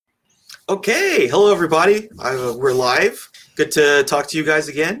Okay, hello everybody. We're live. Good to talk to you guys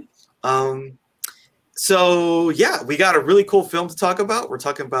again. We got a really cool film to talk about. We're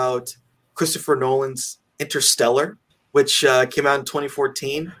talking about Christopher Nolan's Interstellar, which came out in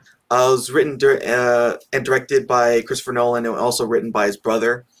 2014. It was written and directed by Christopher Nolan and also written by his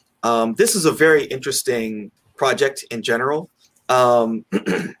brother. This is a very interesting project in general.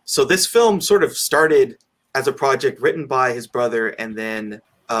 So this film sort of started as a project written by his brother and then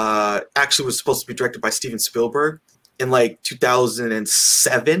actually was supposed to be directed by Steven Spielberg in like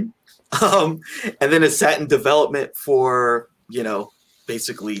 2007. And then it sat in development for,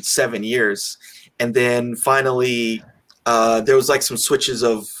 basically 7 years. And then finally, there was like some switches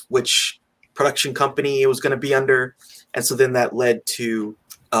of which production company it was going to be under. And so then that led to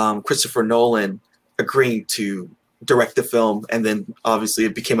Christopher Nolan agreeing to direct the film. And then obviously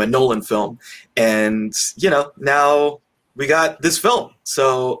it became a Nolan film. And, now we got this film.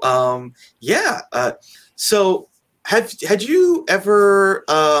 So, so had you ever,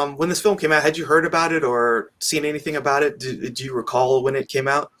 when this film came out, had you heard about it or seen anything about it? Do you recall when it came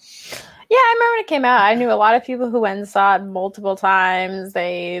out? Yeah, I remember when it came out. I knew a lot of people who went and saw it multiple times.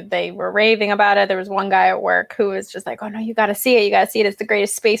 They were raving about it. There was one guy at work who was just like, "Oh no, you got to see it. You got to see it. It's the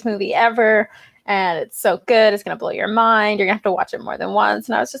greatest space movie ever, and it's so good. It's gonna blow your mind. You're gonna have to watch it more than once."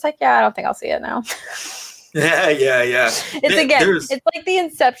 And I was just like, "Yeah, I don't think I'll see it now." Yeah. It's like the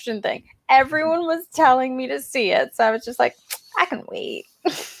Inception thing. Everyone was telling me to see it, so I was just like, I can wait.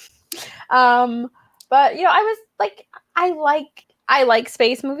 But I was like, I like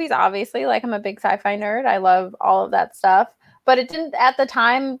space movies, obviously. Like, I'm a big sci-fi nerd. I love all of that stuff. But it didn't, at the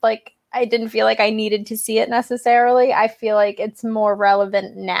time, like, I didn't feel like I needed to see it necessarily. I feel like it's more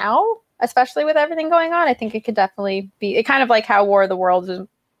relevant now, especially with everything going on. I think it could definitely be, it kind of like how War of the Worlds is,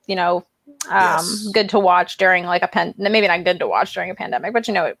 yes. Good to watch during like maybe not good to watch during a pandemic, but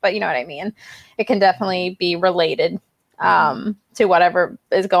you know what I mean. It can definitely be related to whatever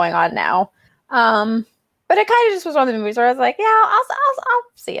is going on now. But it kind of just was one of the movies where I was like, yeah, I'll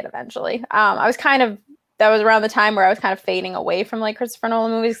see it eventually. That was around the time where I was kind of fading away from like Christopher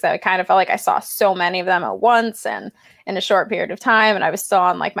Nolan movies, because I kind of felt like I saw so many of them at once and in a short period of time, and I was still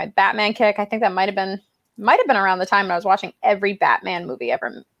on like my Batman kick. I think that might have been around the time when I was watching every Batman movie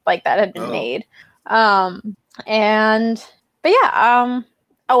ever like that had been made. And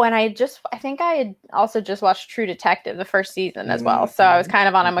I think I had also just watched True Detective, the first season as well. So I was kind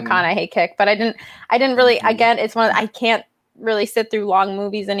of on a McConaughey kick, but I didn't really, again, it's I can't really sit through long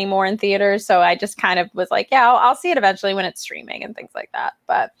movies anymore in theaters. So I just kind of was like, yeah, I'll see it eventually when it's streaming and things like that.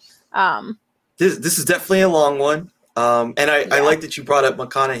 But this is definitely a long one. I like that you brought up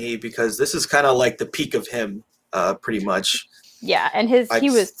McConaughey, because this is kind of like the peak of him, pretty much. Yeah, and he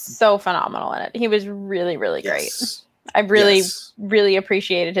was so phenomenal in it. He was really, really great. I really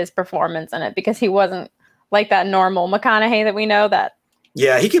appreciated his performance in it, because he wasn't like that normal McConaughey that we know that.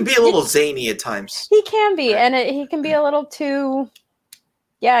 Yeah, he can be a little zany at times. He can be, and he can be a little too.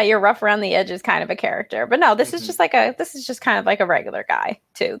 Yeah, you're rough around the edges kind of a character. But no, this is just kind of like a regular guy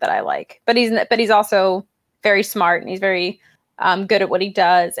too that I like. But he's also very smart, and he's very good at what he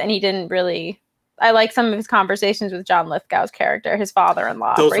does. And he didn't really. I like some of his conversations with John Lithgow's character, his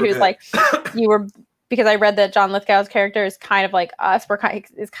father-in-law, where he was like, because I read that John Lithgow's character is kind of like us.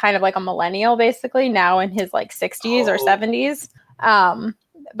 Is kind of like a millennial, basically, now in his like 60s or 70s.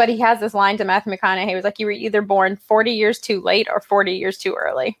 But he has this line to Matthew McConaughey. He was like, "You were either born 40 years too late or 40 years too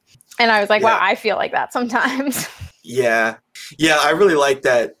early." And I was like, wow, I feel like that sometimes. Yeah, I really like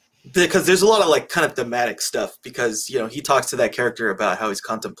that, because there's a lot of like kind of thematic stuff, because he talks to that character about how he's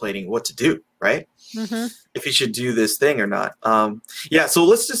contemplating what to do, right? If he should do this thing or not. So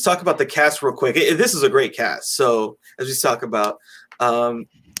let's just talk about the cast real quick. This is a great cast. So as we talk about,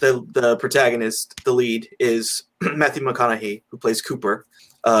 the protagonist, the lead, is Matthew McConaughey, who plays Cooper.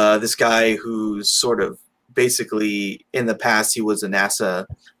 This guy who's sort of basically, in the past, he was a NASA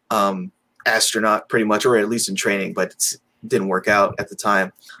astronaut pretty much, or at least in training, but it didn't work out at the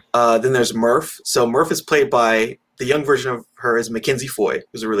time. Then there's Murph. So Murph is played by, the young version of her is Mackenzie Foy,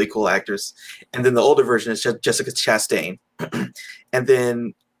 who's a really cool actress. And then the older version is Jessica Chastain. And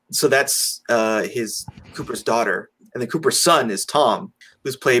then, so that's his Cooper's daughter. And then Cooper's son is Tom,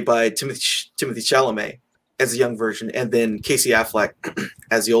 who's played by Timothy Chalamet as the young version. And then Casey Affleck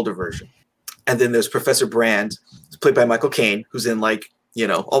as the older version. And then there's Professor Brand, who's played by Michael Caine, who's in like,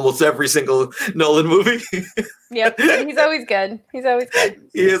 almost every single Nolan movie. Yep, he's always good. He is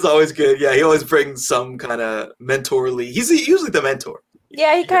always good. Yeah, he always brings some kind of mentorly. He's usually the mentor.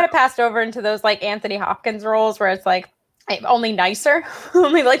 Yeah, he kind of passed over into those like Anthony Hopkins roles where it's like only nicer,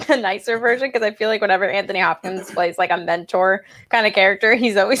 only like the nicer version, because I feel like whenever Anthony Hopkins plays like a mentor kind of character,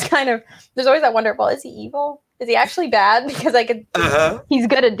 he's always there's always that wonder, well, is he evil? Is he actually bad? Because he's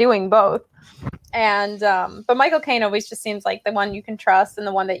good at doing both. And but Michael Caine always just seems like the one you can trust and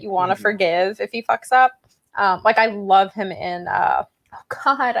the one that you want to forgive if he fucks up. Like I love him in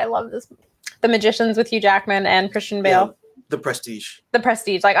I love this, The Magicians with Hugh Jackman and Christian Bale. Yeah. The Prestige.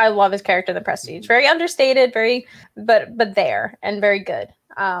 Like I love his character in The Prestige. Very understated, but there and very good.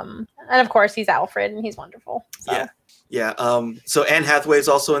 And of course he's Alfred and he's wonderful. So. Yeah. So Anne Hathaway is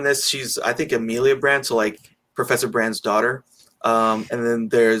also in this. She's I think Amelia Brand, so like Professor Brand's daughter. And then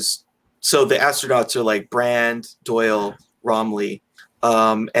the astronauts are like Brand, Doyle, Romley.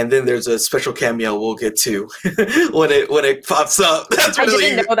 And then there's a special cameo we'll get to when it pops up. I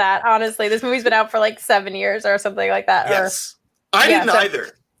didn't know that, honestly. This movie's been out for like 7 years or something like that. Yes. I didn't either.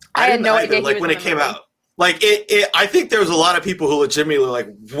 I had no idea. Like when it came out. Like it I think there was a lot of people who legitimately were like,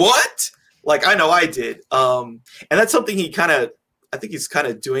 what? Like I know I did. And that's something I think he's kind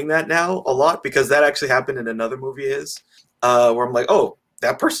of doing that now a lot, because that actually happened in another movie of his, where I'm like, oh,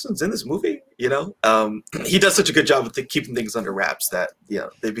 that person's in this movie, you know? He does such a good job with keeping things under wraps that, you know,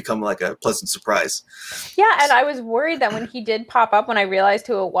 they become like a pleasant surprise. Yeah, and I was worried that when he did pop up, when I realized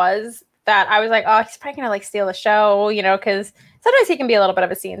who it was, that I was like, oh, he's probably going to like steal the show, you know, because sometimes he can be a little bit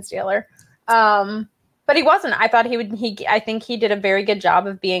of a scene stealer. But he wasn't. I thought I think he did a very good job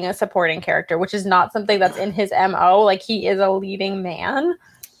of being a supporting character, which is not something that's in his MO. Like he is a leading man.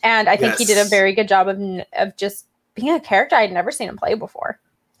 And I think he did a very good job of just being a character I'd never seen him play before.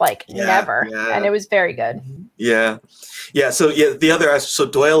 Like never. Yeah. And it was very good. Yeah. Yeah. So the other, so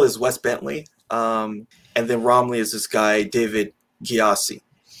Doyle is Wes Bentley. And then Romley is this guy, David Gyasi.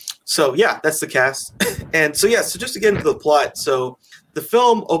 So yeah, that's the cast. And so just to get into the plot. So the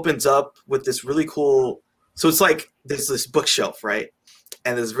film opens up with this really cool, so it's like there's this bookshelf, right?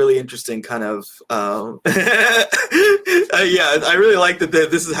 And there's really interesting kind of, I really like that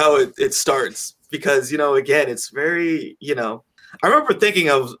this is how it starts, because, you know, again, it's very, you know, I remember thinking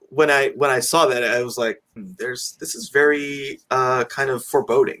of when I saw that, I was like, this is very kind of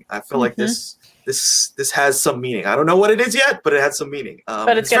foreboding. I feel like this has some meaning. I don't know what it is yet, but it had some meaning.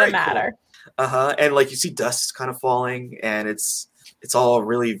 But it's going to matter. Cool. And like you see dust kind of falling, and it's all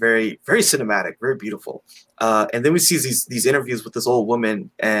really very, very cinematic, very beautiful. And then we see these interviews with this old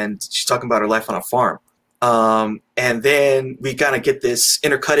woman, and she's talking about her life on a farm. And then we kind of get this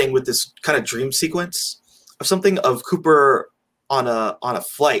intercutting with this kind of dream sequence of something of Cooper on a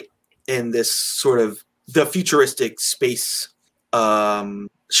flight in this sort of the futuristic space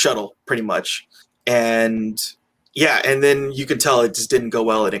shuttle, pretty much. And and then you can tell it just didn't go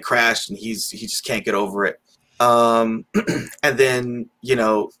well, and it crashed, and he just can't get over it. And then, you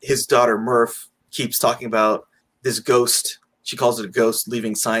know, his daughter Murph keeps talking about this ghost. She calls it a ghost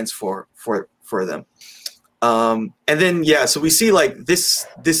leaving signs for them. And then, so we see like this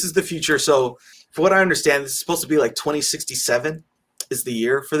is the future. So for what I understand, this is supposed to be like 2067 is the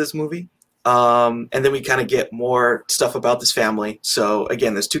year for this movie. And then we kind of get more stuff about this family. So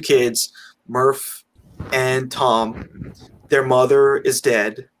again, there's two kids, Murph and Tom. Their mother is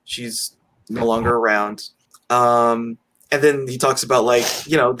dead. She's no longer around. And then he talks about, like,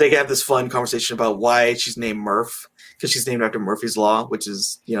 you know, they have this fun conversation about why she's named Murph, because she's named after Murphy's Law, which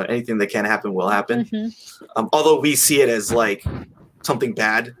is, you know, anything that can happen will happen. Mm-hmm. Although we see it as like something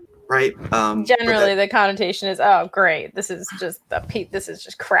bad, right? Generally, the connotation is, oh, great, this is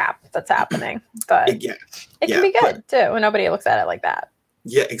just crap that's happening. But it can be good too when nobody looks at it like that.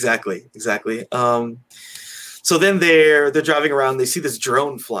 Yeah, exactly. So then they're driving around. They see this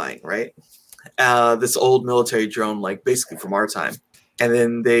drone flying, right? This old military drone, like basically from our time. And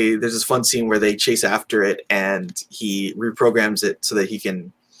then there's this fun scene where they chase after it, and he reprograms it so that he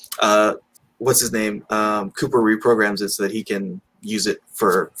can, what's his name? Cooper reprograms it so that he can use it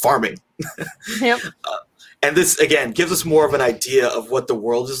for farming. Yep. And this, again, gives us more of an idea of what the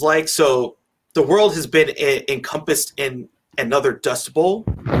world is like. So the world has been encompassed in another Dust Bowl,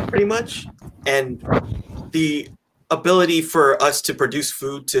 pretty much. And the ability for us to produce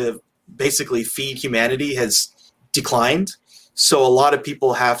food to basically feed humanity has declined. So a lot of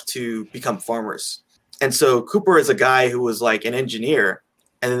people have to become farmers. And so Cooper is a guy who was like an engineer,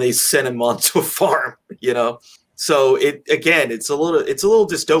 and then they sent him onto a farm, you know? So it's a little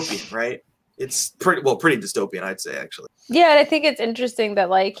dystopian, right? It's pretty dystopian, I'd say, actually. Yeah, and I think it's interesting that,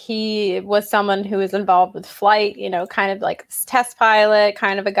 like, he was someone who was involved with flight, you know, kind of like test pilot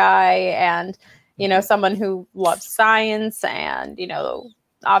kind of a guy, and, you know, someone who loves science and, you know,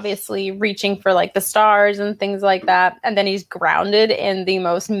 obviously reaching for like the stars and things like that. And then he's grounded in the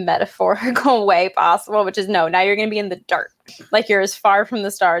most metaphorical way possible, which is no, now you're going to be in the dirt. Like you're as far from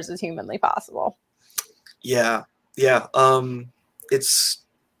the stars as humanly possible. Yeah. Yeah.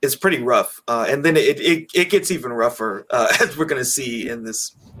 It's pretty rough. And then it gets even rougher, as we're going to see in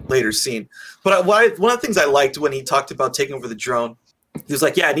this later scene. But one of the things I liked when he talked about taking over the drone, he was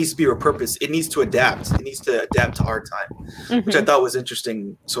like, yeah, it needs to be repurposed. It needs to adapt. It needs to adapt to our time, which I thought was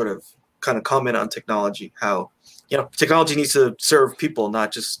interesting, sort of kind of comment on technology, how, technology needs to serve people,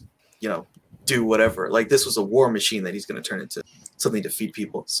 not just, do whatever. Like this was a war machine that he's going to turn into something to feed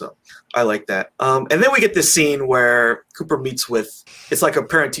people. So I like that. And then we get this scene where Cooper meets with, it's like a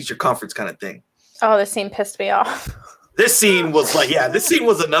parent-teacher conference kind of thing. Oh, this scene pissed me off. This scene was like, this scene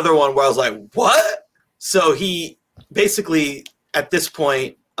was another one where I was like, what? So he basically, at this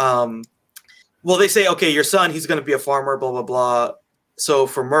point, they say, okay, your son, he's going to be a farmer, blah, blah, blah. So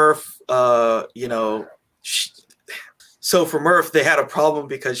for Murph, for Murph, they had a problem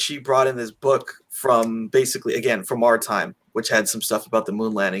because she brought in this book from basically, again, from our time, which had some stuff about the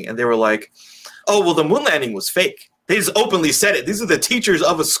moon landing. And they were like, oh, well, the moon landing was fake. They just openly said it. These are the teachers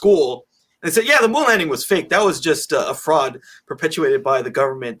of a school. And they said, yeah, the moon landing was fake. That was just a fraud perpetuated by the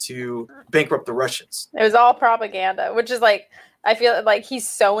government to bankrupt the Russians. It was all propaganda, which is like, I feel like he's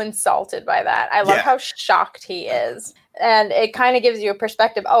so insulted by that. I love how shocked he is. And it kind of gives you a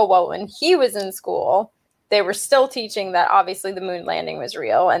perspective. Oh, well, when he was in school, they were still teaching that obviously the moon landing was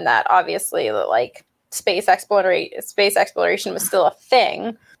real and that obviously like space exploration was still a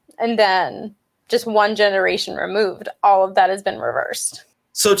thing. And then just one generation removed, all of that has been reversed.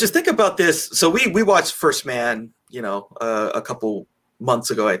 So just think about this. So we watched First Man, a couple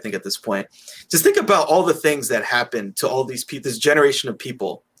months ago, I think at this point. Just think about all the things that happened to all these people, this generation of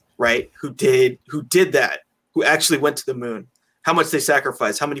people, right? Who did that, who actually went to the moon, how much they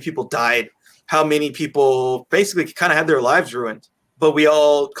sacrificed, how many people died, how many people basically kind of had their lives ruined. But we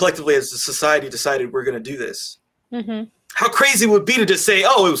all collectively as a society decided we're going to do this. Mm-hmm. How crazy would it be to just say,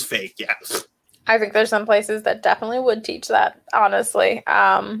 oh, it was fake. Yeah. I think there's some places that definitely would teach that, honestly.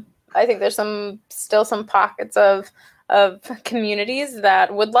 I think there's still some pockets of communities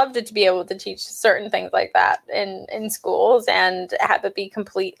that would love to be able to teach certain things like that in schools and have it be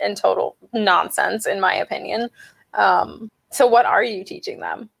complete and total nonsense, in my opinion. So what are you teaching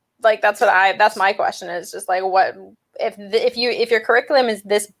them? Like, that's my question, is just like, what if your curriculum is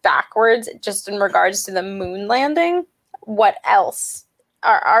this backwards just in regards to the moon landing, what else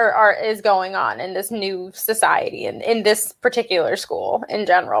is going on in this new society and in this particular school in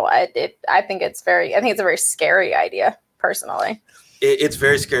general? I think it's a very scary idea, personally. It's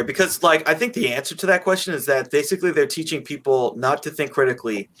very scary because, like, I think the answer to that question is that basically they're teaching people not to think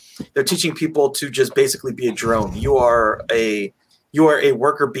critically. They're teaching people to just basically be a drone. You are a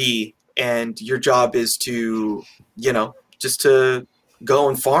worker bee, and your job is to, just to go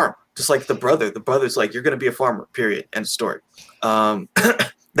and farm. Just like the brother. The brother's like, you're going to be a farmer, period. End of story.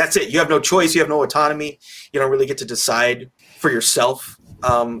 That's it. You have no choice. You have no autonomy. You don't really get to decide for yourself.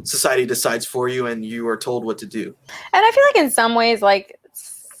 Society decides for you, and you are told what to do. And I feel like in some ways, like,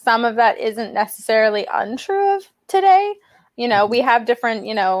 some of that isn't necessarily untrue of today. We have different,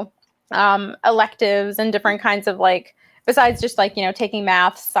 electives and different kinds of, like, besides just like, taking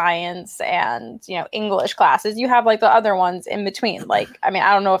math, science, and, English classes, you have like the other ones in between. Like, I mean,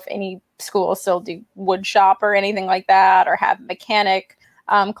 I don't know if any schools still do wood shop or anything like that, or have mechanic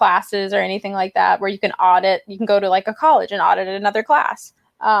classes or anything like that, where you can go to like a college and audit another class.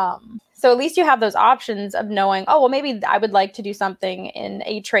 So at least you have those options of knowing, oh, well, maybe I would like to do something in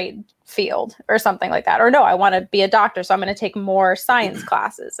a trade field or something like that. Or no, I want to be a doctor, so I'm going to take more science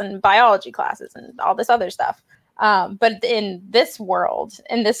classes and biology classes and all this other stuff. But in this world,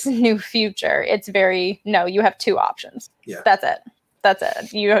 in this new future, it's no, you have two options. Yeah. That's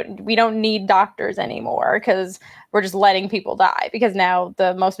it. We don't need doctors anymore because we're just letting people die, because now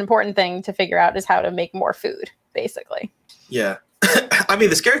the most important thing to figure out is how to make more food, basically. Yeah. I mean,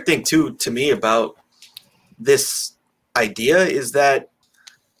 the scary thing too, to me, about this idea is that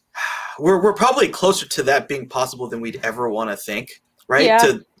we're probably closer to that being possible than we'd ever want to think, right? Yeah.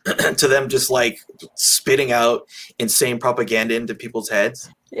 To them just like spitting out insane propaganda into people's heads.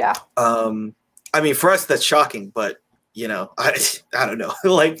 Yeah. I mean, for us that's shocking, but I don't know.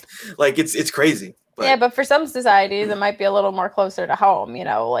 like it's crazy. But. Yeah, but for some societies it might be a little more closer to home,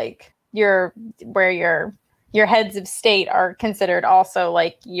 like where your heads of state are considered also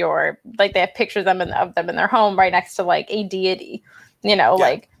like they have pictures of them in their home right next to like a deity, Yeah.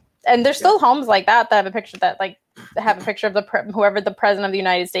 like, and there's still homes like that have a picture that like have a picture of whoever the president of the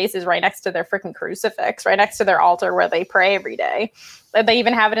United States is right next to their freaking crucifix, right next to their altar where they pray every day. They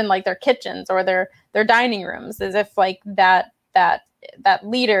even have it in like their kitchens or their dining rooms, as if like that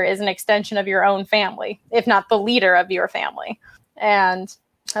leader is an extension of your own family, if not the leader of your family. And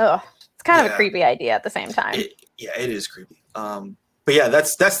it's kind of a creepy idea at the same time. It is creepy. But yeah,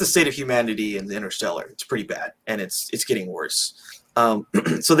 that's the state of humanity in the Interstellar. It's pretty bad, and it's getting worse.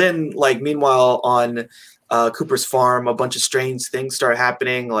 So then, like, meanwhile, on Cooper's farm, a bunch of strange things start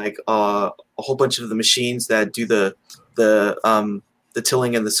happening. Like a whole bunch of the machines that do the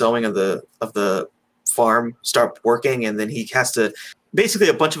tilling and the sowing of the farm start working, and then he has to basically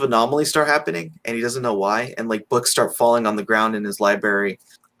a bunch of anomalies start happening, and he doesn't know why. And like books start falling on the ground in his library,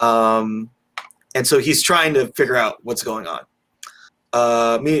 and so he's trying to figure out what's going on.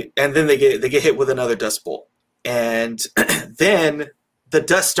 And then they get hit with another dust bolt, and then the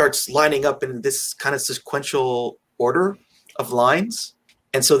dust starts lining up in this kind of sequential order of lines.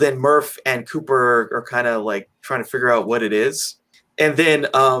 And so then Murph and Cooper are kind of like trying to figure out what it is. And then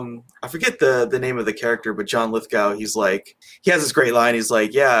I forget the name of the character, but John Lithgow, he has this great line. He's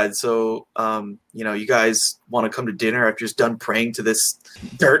like, yeah, so, you guys want to come to dinner after just done praying to this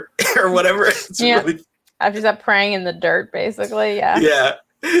dirt or whatever. After he's up praying in the dirt, basically, yeah. Yeah,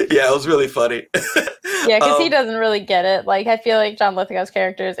 it was really funny. Yeah, because he doesn't really get it. Like, I feel like John Lithgow's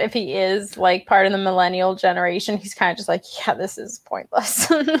characters, if he is like part of the millennial generation, he's kind of just like, yeah, this is pointless.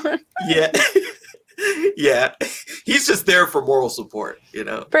 Yeah. Yeah. He's just there for moral support,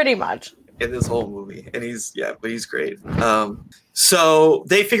 Pretty much. In this whole movie. And but he's great. So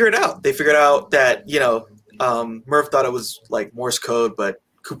they figure it out. They figured out that, Murph thought it was like Morse code, but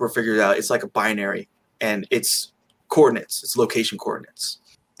Cooper figured out it's like a binary, and it's coordinates, it's location coordinates.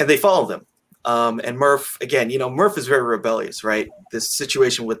 And they follow them. And Murph, again, Murph is very rebellious, right? This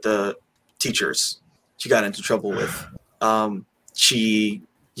situation with the teachers she got into trouble with. She,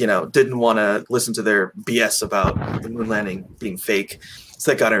 didn't want to listen to their BS about the moon landing being fake.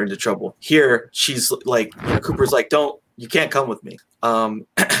 So that got her into trouble. Here, she's like, Cooper's like, you can't come with me.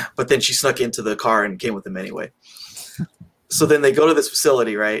 But then she snuck into the car and came with him anyway. So then they go to this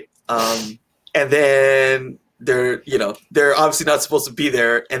facility, right? And then they're obviously not supposed to be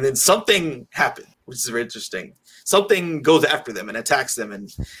there. And then something happened, which is very interesting. Something goes after them and attacks them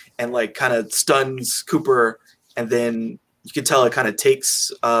and like kind of stuns Cooper. And then you can tell it kind of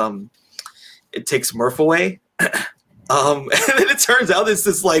takes Murph away. And then it turns out it's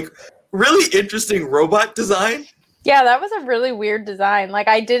this like really interesting robot design. Yeah, that was a really weird design. Like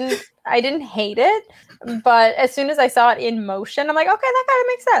I didn't hate it, but as soon as I saw it in motion, I'm like, okay, that kind of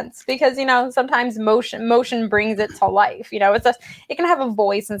makes sense because sometimes motion brings it to life. It can have a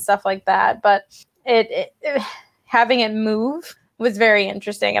voice and stuff like that, but it having it move was very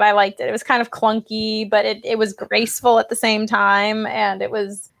interesting, and I liked it. It was kind of clunky, but it was graceful at the same time, and it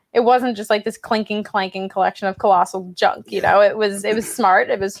wasn't just like this clanking collection of colossal junk. It was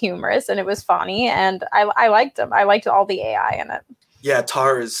smart, it was humorous, and it was funny, and I liked them. I liked all the AI in it. Yeah,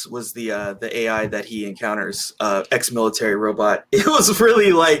 TARS was the AI that he encounters, ex-military robot. It was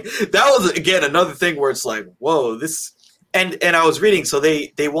really like, that was again another thing where it's like, whoa, this, and I was reading, so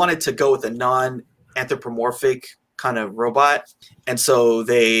they wanted to go with a non-anthropomorphic kind of robot, and so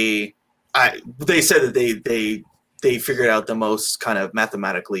they said that they figured out the most kind of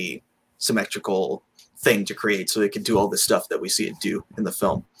mathematically symmetrical thing to create, so they could do all this stuff that we see it do in the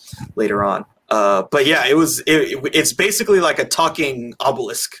film later on. But yeah, it's basically like a talking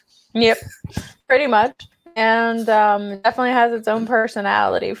obelisk. Yep, pretty much. And definitely has its own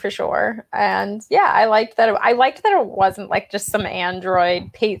personality for sure. And yeah, I liked that it wasn't like just some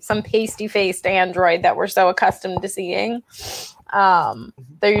android, some pasty-faced android that we're so accustomed to seeing.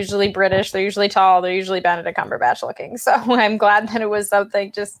 They're usually British, they're usually tall, they're usually Benedict Cumberbatch looking. So I'm glad that it was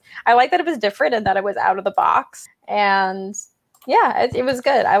something I like that it was different and that it was out of the box. And yeah, it was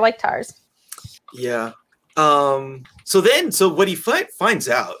good. I like TARS. Yeah. So what he finds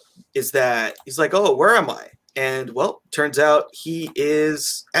out is that he's like, oh, where am I? And well, turns out he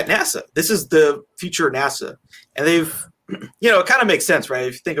is at NASA. This is the future NASA. And they've, it kind of makes sense, right?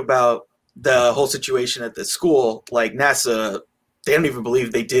 If you think about the whole situation at the school, like NASA, they don't even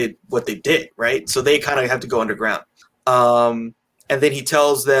believe they did what they did, right? So they kind of have to go underground. And then he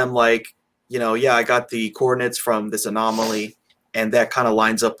tells them like, yeah, I got the coordinates from this anomaly, and that kind of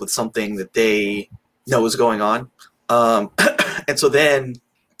lines up with something that they know is going on. And so then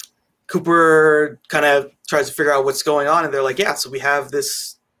Cooper kind of tries to figure out what's going on, and they're like, yeah, so we have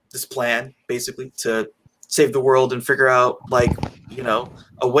this plan basically to save the world and figure out like,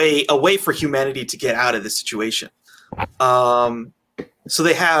 a way for humanity to get out of this situation. So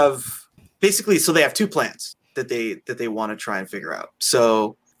they have two plans. that they want to try and figure out.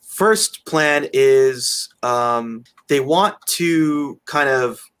 So first plan is they want to kind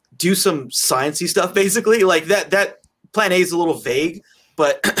of do some sciencey stuff, basically. Like that plan A is a little vague,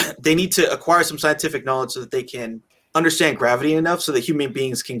 but they need to acquire some scientific knowledge so that they can understand gravity enough so that human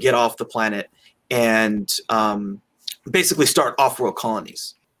beings can get off the planet and basically start off-world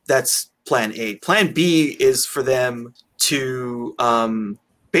colonies. That's plan A. Plan B is for them to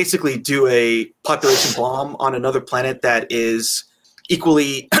basically do a population bomb on another planet that is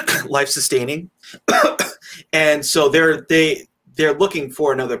equally life-sustaining. And so they're looking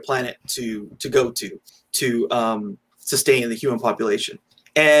for another planet to go to sustain the human population.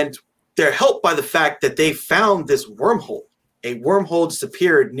 And they're helped by the fact that they found this wormhole. A wormhole just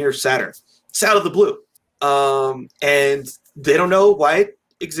appeared near Saturn. It's out of the blue. And they don't know why it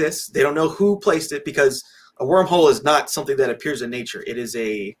exists. They don't know who placed it, because a wormhole is not something that appears in nature. It is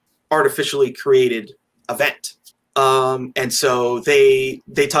a artificially created event. And so they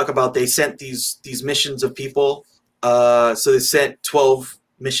talk about they sent these missions of people. So they sent 12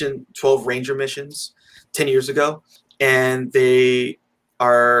 Ranger missions 10 years ago. And they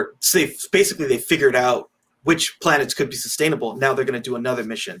figured out which planets could be sustainable. Now they're going to do another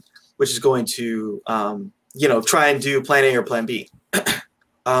mission, which is going to, try and do plan A or plan B.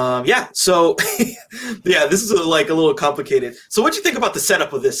 So this is like a little complicated. So what do you think about the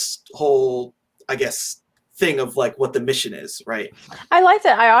setup of this whole, I guess, thing of like what the mission is, right? I liked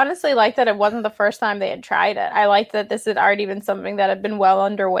it. I honestly liked that it wasn't the first time they had tried it. I liked that this had already been something that had been well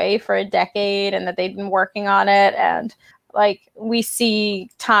underway for a decade and that they'd been working on it. And like we see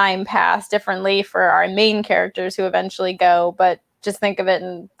time pass differently for our main characters who eventually go, but just think of it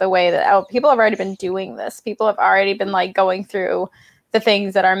in the way that people have already been doing this. People have already been like going through the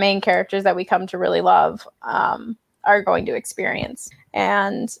things that our main characters that we come to really love are going to experience.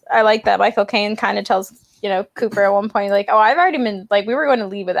 And I like that Michael Caine kind of tells, Cooper at one point, like, oh, I've already been, like, we were going to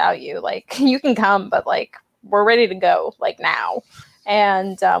leave without you. Like, you can come, but, like, we're ready to go, like, now.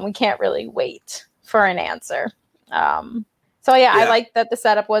 And we can't really wait for an answer. I like that the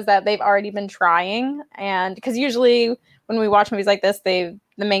setup was that they've already been trying. And because usually when we watch movies like this, the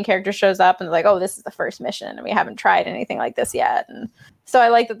main character shows up and they're like, oh, this is the first mission and we haven't tried anything like this yet. And so I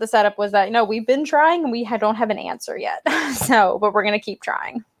like that the setup was that, we've been trying and we don't have an answer yet. But we're going to keep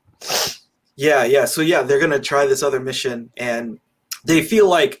trying. Yeah. So they're going to try this other mission, and they feel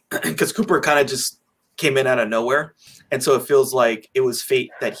like, because Cooper kind of just came in out of nowhere. And so it feels like it was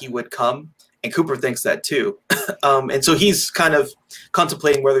fate that he would come. And Cooper thinks that too. And so he's kind of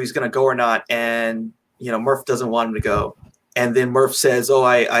contemplating whether he's going to go or not. And, Murph doesn't want him to go. And then Murph says, oh,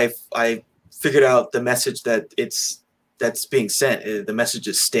 I figured out the message that's being sent. The message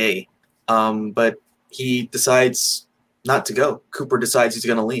is stay. But he decides not to go. Cooper decides he's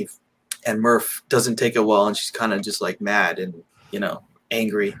going to leave. And Murph doesn't take it well. And she's kind of just like mad and,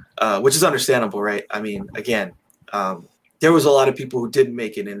 angry, which is understandable, right? I mean, again, there was a lot of people who didn't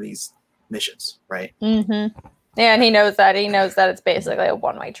make it in these missions, right? Mm-hmm. Yeah, and he knows that. He knows that it's basically a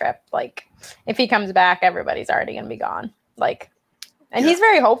one-way trip. Like, if he comes back, everybody's already going to be gone. Like, and he's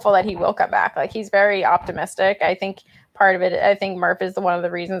very hopeful that he will come back. Like, he's very optimistic. I think part of it, I think Murph is one of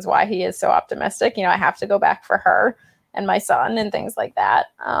the reasons why he is so optimistic. I have to go back for her and my son and things like that.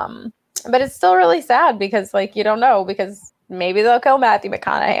 But it's still really sad because, like, you don't know, because maybe they'll kill Matthew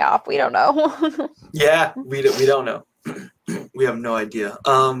McConaughey off. We don't know. Yeah, we don't know. We have no idea.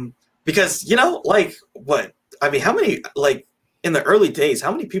 Because, like, what? I mean, how many, like, in the early days,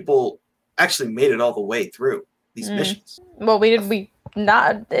 how many people actually made it all the way through these missions? Well,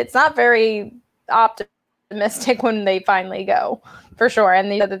 it's not very optimistic when they finally go, for sure.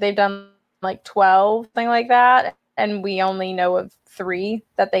 And they said that they've done, like, 12, something like that. And we only know of 3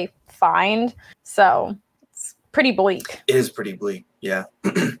 that they find. So it's pretty bleak. It is pretty bleak, yeah.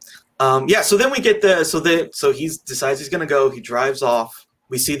 So then we get so he decides he's gonna go. He drives off.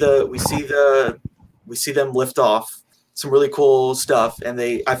 We see them lift off. Some really cool stuff, and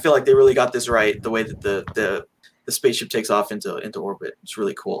I feel like they really got this right. The way that the spaceship takes off into orbit, it's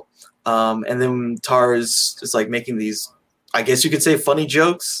really cool. And then Tars is like making these, I guess you could say, funny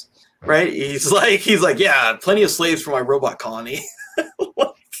jokes, right? He's like, yeah, plenty of slaves for my robot colony.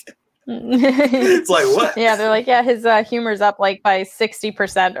 It's like, what? Yeah, they're like, yeah, his humor's up like by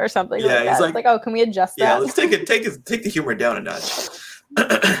 60% or something. Yeah, like that. He's like, it's like, oh, can we adjust that? Yeah, let's take the humor down a notch.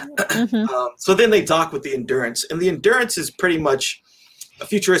 So then they dock with the Endurance, and the Endurance is pretty much a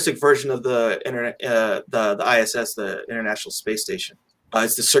futuristic version of the ISS, the International Space Station.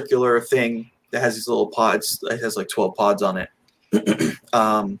 It's the circular thing that has these little pods. It has like 12 pods on it.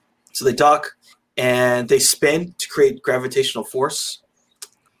 So they dock and they spin to create gravitational force.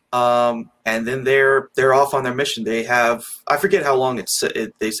 And then they're off on their mission. They have, I forget how long they said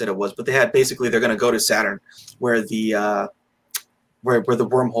it was, but they had basically they're going to go to Saturn, where the where the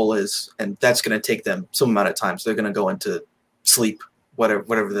wormhole is, and that's going to take them some amount of time. So they're going to go into sleep,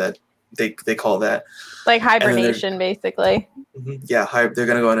 whatever that they call that, like hibernation, basically. Yeah, they're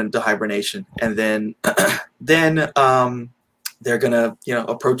going to go into hibernation, and then they're going to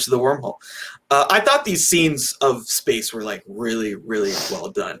approach the wormhole. I thought these scenes of space were like really, really well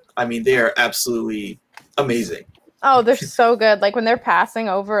done. I mean, they are absolutely amazing. Oh, they're so good. Like when they're passing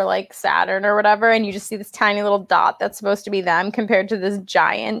over like Saturn or whatever, and you just see this tiny little dot that's supposed to be them compared to this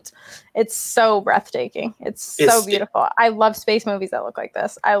giant. It's so breathtaking. It's so beautiful. I love space movies that look like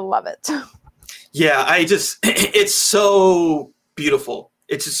this. I love it. Yeah, it's so beautiful.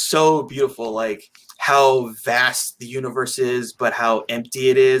 It's just so beautiful, like how vast the universe is, but how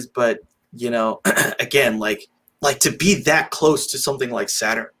empty it is. But, again, like to be that close to something like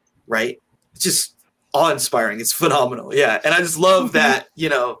Saturn, right? It's just awe-inspiring. It's phenomenal. Yeah. And I just love that,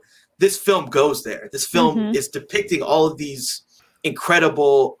 this film goes there. This film is depicting all of these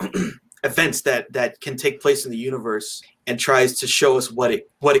incredible events that can take place in the universe, and tries to show us what it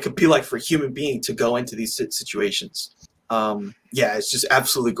could be like for a human being to go into these situations. Yeah, it's just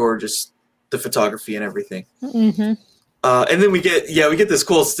absolutely gorgeous, the photography and everything. And then we get this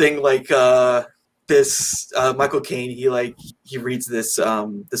cool thing, like this Michael Caine, he reads this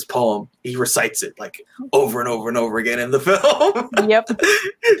poem. He recites it like over and over and over again in the film. Yep.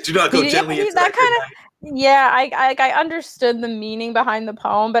 Do not go gently into that kind of. Yeah, I understood the meaning behind the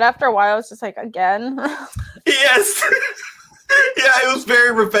poem, but after a while, it's just like, again. Yes. Yeah, it was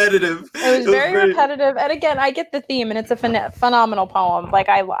very repetitive. It was very repetitive, and again, I get the theme, and it's a phenomenal poem. Like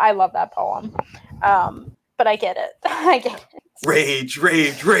I love that poem, but I get it. I get it. Rage.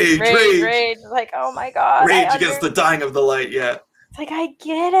 Like, oh my god. Rage against the dying of the light. Yeah. It's like, I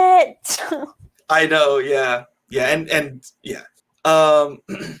get it. I know. Yeah. And yeah.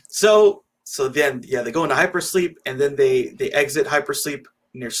 So then, yeah, they go into hypersleep, and then they exit hypersleep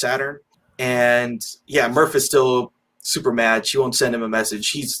near Saturn, and yeah, Murph is still super mad. She won't send him a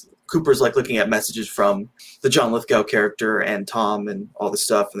message. Cooper's like looking at messages from the John Lithgow character and Tom and all this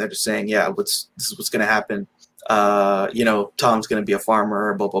stuff, and they're just saying, yeah, this is what's going to happen. Tom's going to be a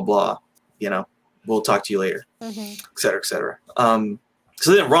farmer, blah, blah, blah. We'll talk to you later, et cetera, et cetera.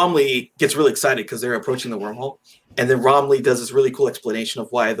 So then Romley gets really excited because they're approaching the wormhole. And then Romley does this really cool explanation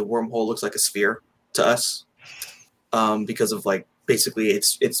of why the wormhole looks like a sphere to us. Because of like, basically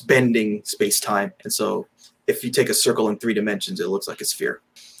it's bending space-time. And so if you take a circle in 3 dimensions, it looks like a sphere.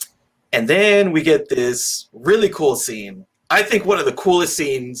 And then we get this really cool scene. I think one of the coolest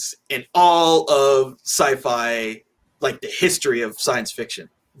scenes in all of sci-fi, like the history of science fiction.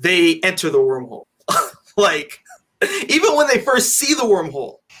 They enter the wormhole. Like, even when they first see the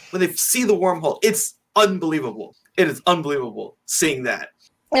wormhole, it's unbelievable. It is unbelievable seeing that.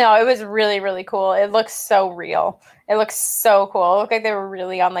 It was really, really cool. It looks so real. It looks so cool. It looked like they were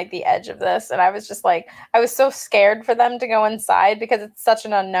really on like the edge of this. And I was just like, I was so scared for them to go inside because it's such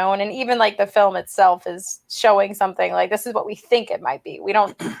an unknown. And even like the film itself is showing something like, this is what we think it might be.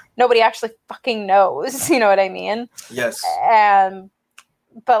 Nobody actually fucking knows. You know what I mean? Yes.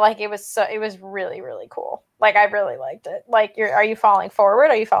 But like, it was really, really cool. Like, I really liked it. Like, are you falling forward?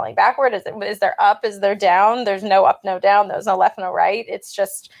 Are you falling backward? Is there up? Is there down? There's no up, no down. There's no left, no right. It's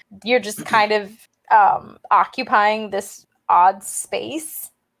just, you're just kind of occupying this odd space.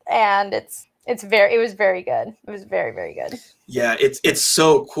 And it was very good. It was very, very good. Yeah, it's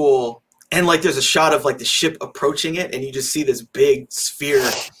so cool. And like, there's a shot of like the ship approaching it, and you just see this big sphere,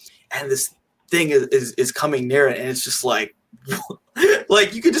 and this thing is coming near it, and it's just like,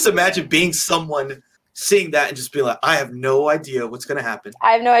 like you could just imagine being someone seeing that and just be like, I have no idea what's gonna happen.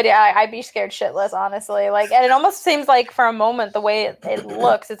 I have no idea. I'd be scared shitless, honestly. Like, and it almost seems like for a moment the way it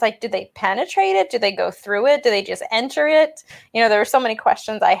looks, it's like, did they penetrate it? Did they go through it? Did they just enter it? There were so many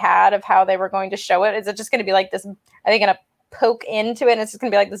questions I had of how they were going to show it. Is it just going to be like this? Are they going to poke into it and it's just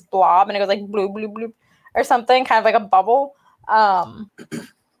going to be like this blob and it goes like bloop bloop bloop or something, kind of like a bubble?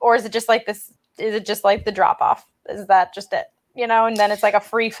 Or is it just like this? Is it just like the drop off? Is that just it? And then it's like a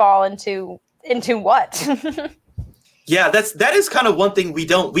free fall into what? Yeah, that is kind of one thing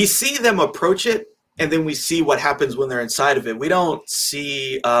we see them approach it, and then we see what happens when they're inside of it. We don't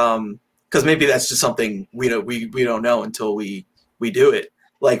see because maybe that's just something we don't know until we do it.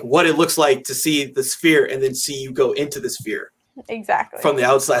 Like what it looks like to see the sphere and then see you go into the sphere. Exactly. From the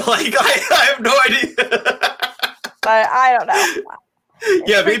outside. Like I have no idea. But I don't know.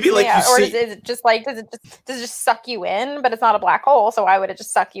 Yeah, maybe like you see. Is it just like does it just suck you in? But it's not a black hole, so why would it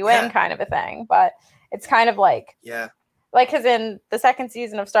just suck you in, kind of a thing? But it's kind of like, yeah, like, because in the second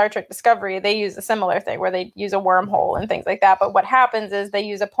season of Star Trek Discovery, they use a similar thing where they use a wormhole and things like that. But what happens is they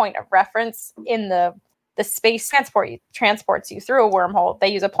use a point of reference in the space transports you through a wormhole. They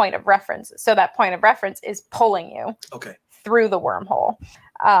use a point of reference, so that point of reference is pulling you through the wormhole.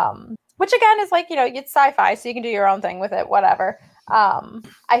 Which again is like, it's sci-fi, so you can do your own thing with it, whatever.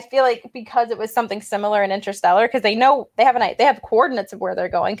 I feel like because it was something similar in Interstellar, because they have coordinates of where they're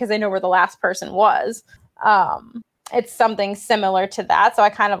going because they know where the last person was. It's something similar to that. So I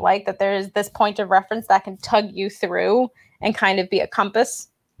kind of like that there's this point of reference that can tug you through and kind of be a compass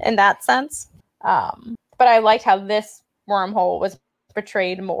in that sense. But I liked how this wormhole was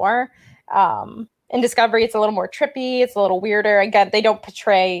portrayed more. In Discovery, it's a little more trippy. It's a little weirder. Again, they don't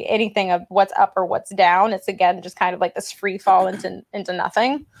portray anything of what's up or what's down. It's, again, just kind of like this free fall into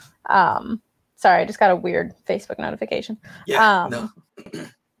nothing. Sorry, I just got a weird Facebook notification. Yeah, no.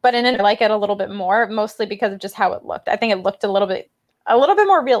 But in it, I like it a little bit more, mostly because of just how it looked. I think it looked a little bit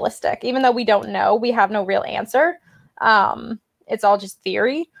more realistic, even though we don't know. We have no real answer. It's all just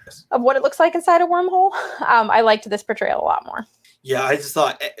theory of what it looks like inside a wormhole. I liked this portrayal a lot more. Yeah, I just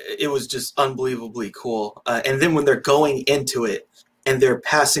thought it was just unbelievably cool. And then when they're going into it and they're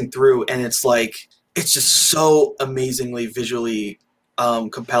passing through, and it's just so amazingly visually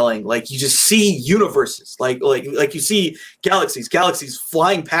compelling. Like, you just see universes, like you see galaxies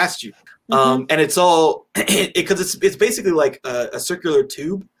flying past you. And it's all because it's basically like a circular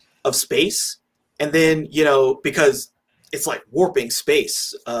tube of space, and then because it's like warping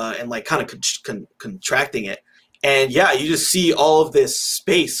space and like kind of contracting it. And yeah, you just see all of this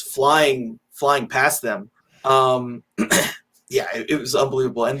space flying past them. Yeah, it was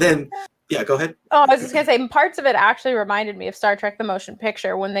unbelievable. And then, yeah, go ahead. Oh, I was just going to say, parts of it actually reminded me of Star Trek The Motion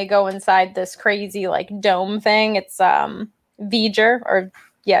Picture when they go inside this crazy, like, dome thing. It's V'ger,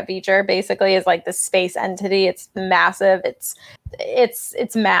 V'ger basically is like this space entity. It's massive.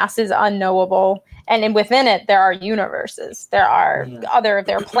 Its mass is unknowable. And within it, there are universes. There are there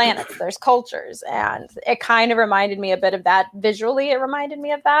are planets. There's cultures. And it kind of reminded me a bit of that. Visually, it reminded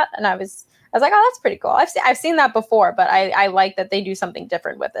me of that. And I was like, oh, that's pretty cool. I've seen that before, but I like that they do something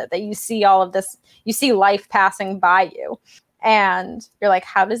different with it. That you see all of this, you see life passing by you. And you're like,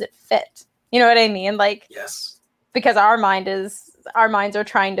 how does it fit? You know what I mean? Like, yes. Because our minds are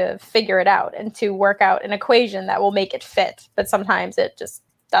trying to figure it out and to work out an equation that will make it fit. But sometimes it just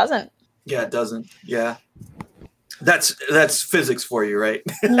doesn't. Yeah, it doesn't. Yeah. That's physics for you, right?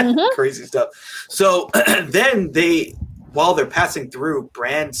 Crazy stuff. So then while they're passing through,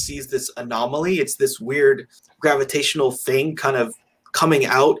 Bran sees this anomaly. It's this weird gravitational thing kind of coming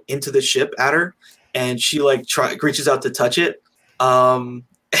out into the ship at her. And she reaches out to touch it. And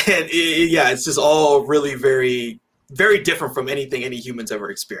it's just all really very, very different from anything any humans ever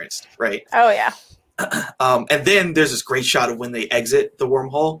experienced, right? Oh, yeah. And then there's this great shot of when they exit the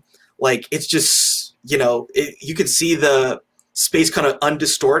wormhole. Like, it's just, you can see the space kind of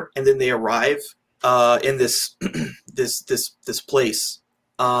undistort, and then they arrive in this this place.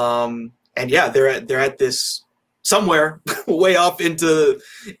 And yeah, they're at this somewhere way off into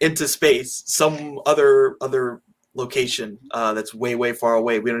space, some other location that's way, way far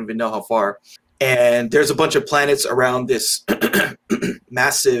away. We don't even know how far. And there's a bunch of planets around this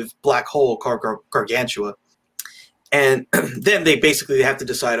massive black hole called Gargantua. And then they have to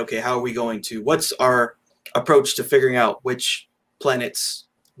decide, okay, how are we what's our approach to figuring out which planets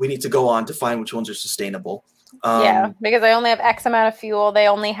we need to go on to find which ones are sustainable. Because they only have X amount of fuel. They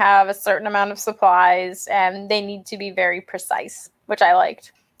only have a certain amount of supplies, and they need to be very precise, which I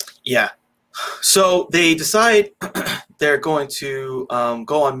liked. Yeah. So they decide they're going to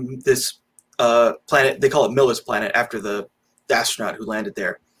go on this planet. They call it Miller's Planet after the astronaut who landed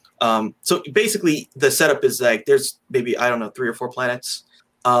there. So basically the setup is like there's maybe, 3 or 4 planets.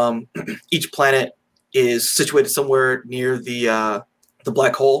 Each planet is situated somewhere near the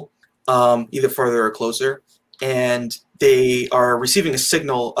black hole, either further or closer. And they are receiving a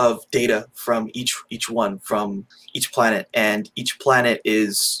signal of data from each one, from each planet. And each planet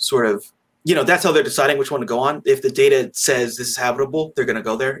is sort of, that's how they're deciding which one to go on. If the data says this is habitable, they're going to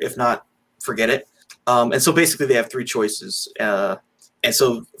go there. If not, forget it. And so basically they have 3 choices. And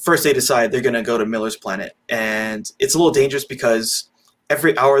so first they decide they're going to go to Miller's Planet. And it's a little dangerous because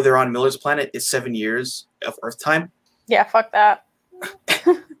every hour they're on Miller's Planet is 7 years of Earth time. Yeah, fuck that.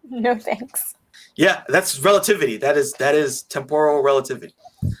 No thanks. Yeah, that's relativity. That is temporal relativity.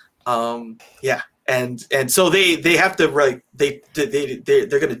 Yeah. And so they have to they're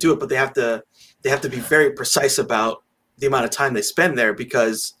going to do it, but they have to be very precise about the amount of time they spend there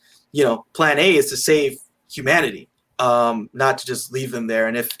because, plan A is to save humanity. Not to just leave them there.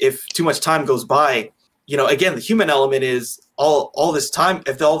 And if too much time goes by, again, the human element is all this time.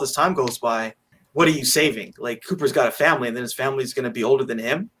 If all this time goes by, what are you saving? Like, Cooper's got a family, and then his family's going to be older than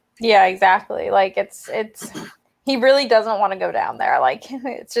him. Yeah, exactly. Like, it's he really doesn't want to go down there. Like,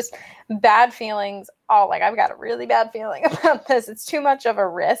 it's just bad feelings. Oh, like, I've got a really bad feeling about this. It's too much of a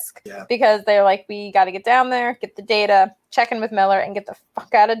risk because they're like, we got to get down there, get the data, check in with Miller, and get the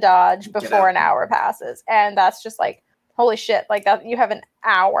fuck out of Dodge before an hour passes. And that's just like, holy shit! Like, that, you have an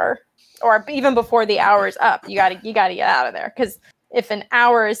hour, or even before the hour is up, you gotta get out of there. Because if an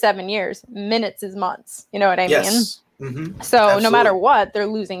hour is 7 years, minutes is months. You know what I mean? Mm-hmm. So Absolutely. No matter what, they're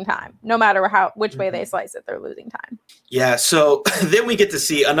losing time. No matter which way they slice it, they're losing time. Yeah. So then we get to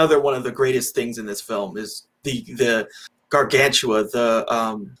see another one of the greatest things in this film is the Gargantua,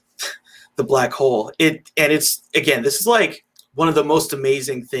 the black hole. It's again, this is like one of the most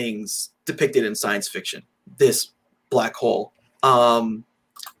amazing things depicted in science fiction. This black hole.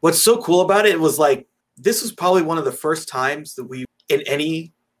 What's so cool about it was like this was probably one of the first times that we, in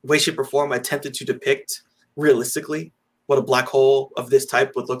any way, shape, or form, attempted to depict realistically what a black hole of this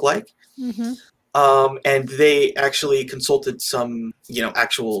type would look like. Mm-hmm. And they actually consulted some,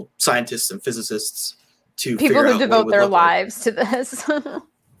 actual scientists and physicists to people who devote their lives to this.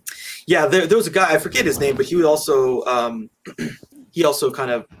 Yeah, there was a guy, I forget his name, but he also kind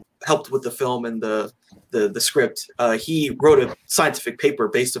of helped with the film and the script. He wrote a scientific paper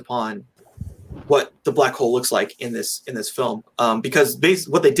based upon what the black hole looks like in this film. Because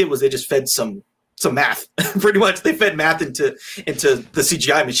what they did was they just fed some math. Pretty much, they fed math into the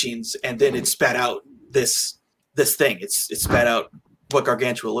CGI machines, and then it spat out this thing. It spat out what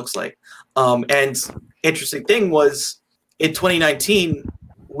Gargantua looks like. And interesting thing was, in 2019,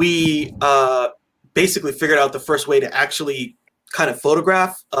 we basically figured out the first way to actually kind of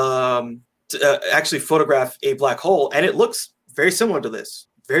photograph a black hole, and it looks very similar to this.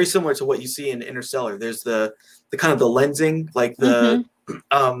 Very similar to what you see in Interstellar. There's the kind of the lensing, like the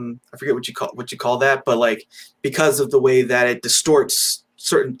I forget what you call that, but like because of the way that it distorts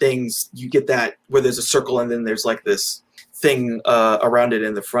certain things, you get that where there's a circle and then there's like this thing around it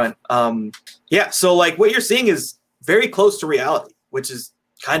in the front. So like what you're seeing is very close to reality, which is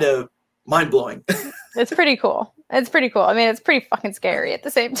kind of mind-blowing. It's pretty cool. I mean, it's pretty fucking scary at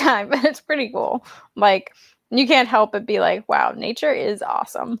the same time, but it's pretty cool. Like, you can't help but be like, wow, nature is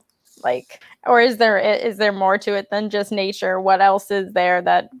awesome. Like, or is there more to it than just nature? What else is there?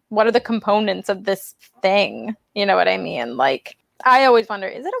 What are the components of this thing? You know what I mean? Like, I always wonder,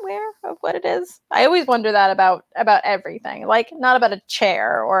 is it aware of what it is? I always wonder that about everything. Like, not about a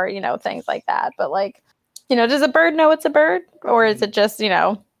chair or, things like that, but like, does a bird know it's a bird? Or is it just,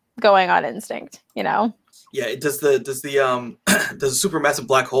 going on instinct, Yeah, does the supermassive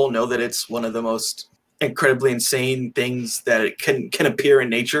black hole know that it's one of the most incredibly insane things that it can appear in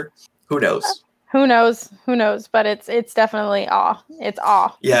nature? Who knows? Who knows? But it's definitely awe. It's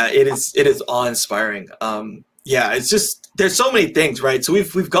awe. Yeah, it is awe-inspiring. It's just there's so many things, right? So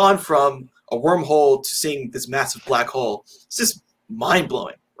we've gone from a wormhole to seeing this massive black hole. It's just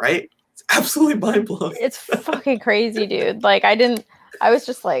mind-blowing, right? It's absolutely mind-blowing. It's fucking crazy, dude. Like, I was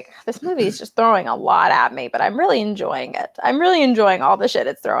just like, this movie is just throwing a lot at me, but I'm really enjoying it. I'm really enjoying all the shit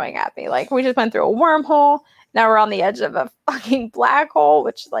it's throwing at me. Like, we just went through a wormhole. Now we're on the edge of a fucking black hole,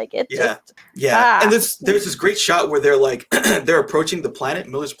 which like it just. Yeah. And there's this great shot where they're like, they're approaching the planet,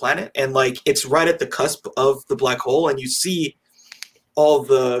 Miller's planet. And like, it's right at the cusp of the black hole. And you see all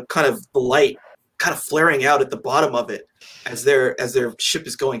the kind of the light kind of flaring out at the bottom of it as their ship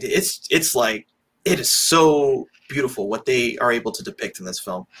is going to, it's like, it is so beautiful what they are able to depict in this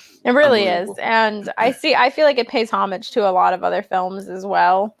film. It really is. And I feel like it pays homage to a lot of other films as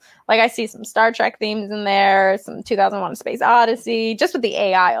well. Like, I see some Star Trek themes in there, some 2001: A Space Odyssey, just with the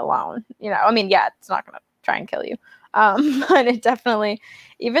AI alone. I mean, yeah, it's not going to try and kill you. But it definitely,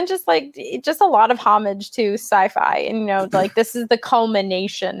 even just a lot of homage to sci-fi. And, like, this is the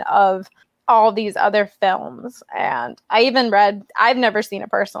culmination of all these other films. And I even read, I've never seen it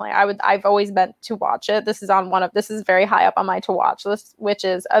personally. I've always meant to watch it. This is very high up on my to watch list, which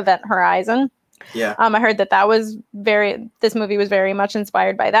is Event Horizon. Yeah. I heard this movie was very much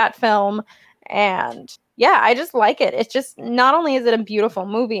inspired by that film. And yeah, I just like it. It's just, not only is it a beautiful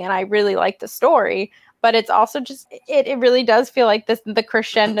movie and I really like the story, but it's also just, it really does feel like the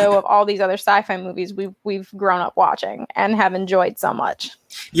crescendo of all these other sci-fi movies we've grown up watching and have enjoyed so much.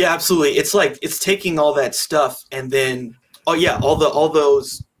 Yeah, absolutely. It's like, it's taking all that stuff and then, all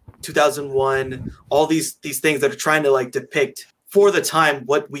those 2001, all these things that are trying to like depict for the time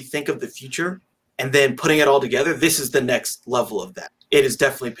what we think of the future, and then putting it all together. This is the next level of that. It is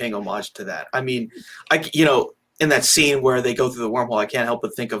definitely paying homage to that. I mean, in that scene where they go through the wormhole, I can't help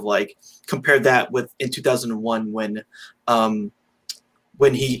but think of like compare that with in 2001 when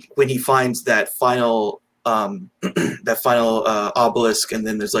he finds that final obelisk, and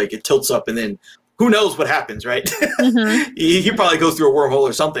then there's like it tilts up, and then who knows what happens, right? Mm-hmm. he probably goes through a wormhole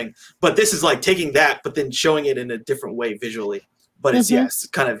or something. But this is like taking that, but then showing it in a different way visually. But it's it's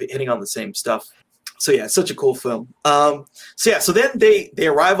kind of hitting on the same stuff. So yeah, it's such a cool film. So then they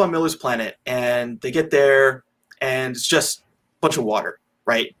arrive on Miller's planet, and they get there, and it's just a bunch of water,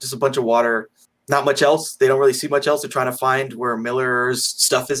 right? Just a bunch of water, not much else. They don't really see much else. They're trying to find where Miller's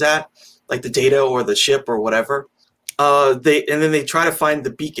stuff is at, like the data or the ship or whatever. And then they try to find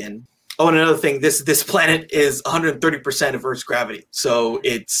the beacon. Oh, and another thing, this planet is 130% of Earth's gravity, so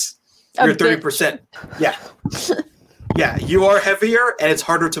you're 30%. Yeah, yeah, you are heavier, and it's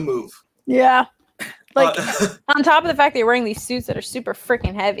harder to move. Yeah. Like, on top of the fact that you're wearing these suits that are super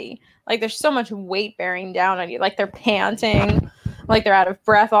freaking heavy, like, there's so much weight bearing down on you. Like, they're panting, like, they're out of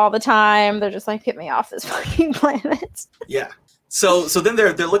breath all the time. They're just like, get me off this fucking planet. Yeah. So then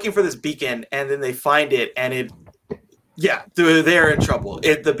they're looking for this beacon, and then they find it, and they're in trouble.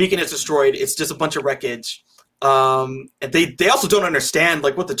 The beacon is destroyed. It's just a bunch of wreckage. And they also don't understand,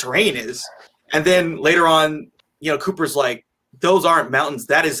 like, what the terrain is. And then later on, Cooper's like, those aren't mountains.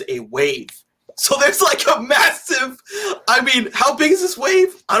 That is a wave. So there's like a massive, I mean, how big is this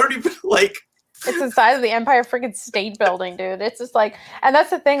wave? I don't even like. It's the size of the Empire freaking State Building, dude. It's just like, and that's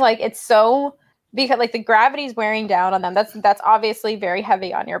the thing, like, it's so, because like the gravity's wearing down on them. That's obviously very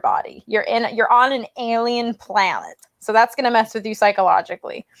heavy on your body. You're on an alien planet. So that's going to mess with you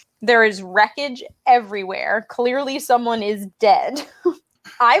psychologically. There is wreckage everywhere. Clearly someone is dead.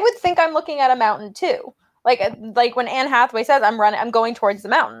 I would think I'm looking at a mountain too. Like when Anne Hathaway says, I'm going towards the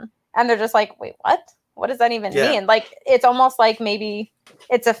mountain. And they're just like, wait, what? What does that even mean? Like, it's almost like maybe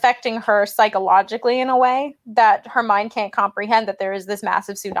it's affecting her psychologically in a way that her mind can't comprehend that there is this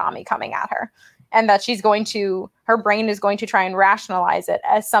massive tsunami coming at her. And that her brain is going to try and rationalize it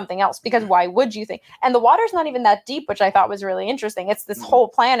as something else. Because why would you think? And the water's not even that deep, which I thought was really interesting. It's this whole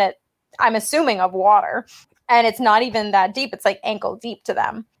planet, I'm assuming, of water. And it's not even that deep. It's like ankle deep to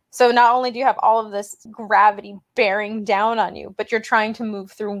them. So not only do you have all of this gravity bearing down on you, but you're trying to move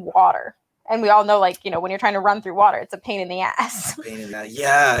through water. And we all know, like, when you're trying to run through water, it's a pain in the ass.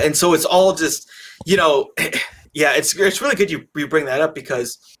 Yeah. And so it's all just, it's really good you bring that up,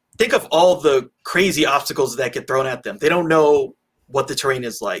 because think of all the crazy obstacles that get thrown at them. They don't know what the terrain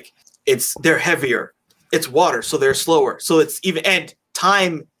is like. They're heavier. It's water, so they're slower. So and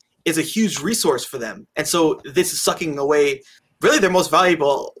time is a huge resource for them. And so this is sucking away really their most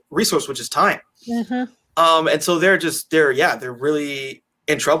valuable resource, which is time. Mm-hmm. And so they're really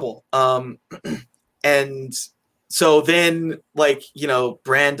in trouble. And so then, like,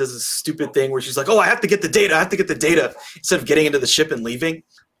 Bran does this stupid thing where she's like, oh, I have to get the data instead of getting into the ship and leaving.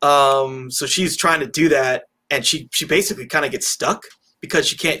 So she's trying to do that, and she basically kind of gets stuck because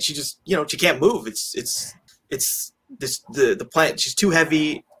she can't move. It's the planet. She's too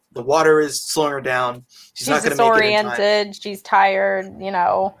heavy. The water is slowing her down. She's not going to make it in time. She's tired,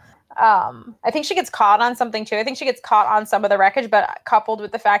 I think she gets caught on something too. I think she gets caught on some of the wreckage, but coupled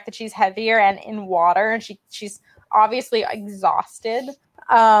with the fact that she's heavier and in water, and she's obviously exhausted.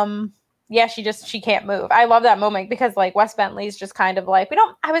 She can't move. I love that moment because, like, Wes Bentley's just kind of like,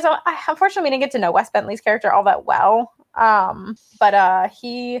 unfortunately we didn't get to know Wes Bentley's character all that well. But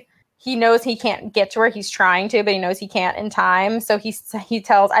he knows he can't get to her. He's trying to, but he knows he can't in time. So he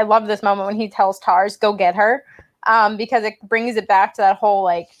tells, I love this moment when he tells Tars, go get her. Because it brings it back to that whole,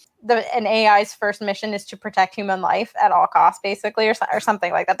 like, an AI's first mission is to protect human life at all costs, basically, or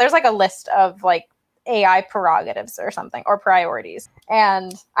something like that. There's like a list of like AI prerogatives or something, or priorities.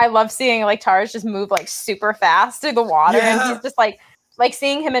 And I love seeing like Tars just move like super fast through the water. Yeah. And he's just like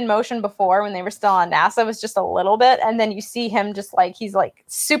seeing him in motion before when they were still on NASA was just a little bit. And then you see him just like, he's like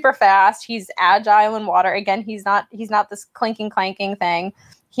super fast. He's agile in water. Again, he's not this clanking thing.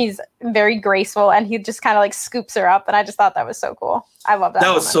 He's very graceful, and he just kind of like scoops her up. And I just thought that was so cool. I love that.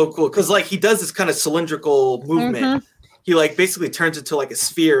 That was so cool. Cause like he does this kind of cylindrical movement. Mm-hmm. He like basically turns into like a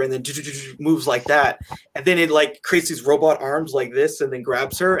sphere and then moves like that. And then it like creates these robot arms like this and then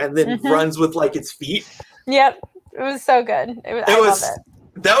grabs her and then runs with like its feet. Yep. It was so good. I love it.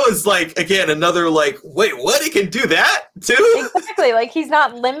 That was like, again, another like, wait, what? He can do that too? Exactly. Like, he's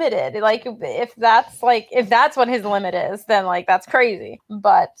not limited. Like, if that's what his limit is, then like, that's crazy.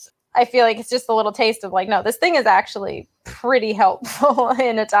 But I feel like it's just a little taste of like, no, this thing is actually pretty helpful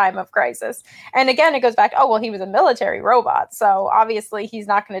in a time of crisis. And again, it goes back, oh, well, he was a military robot. So obviously he's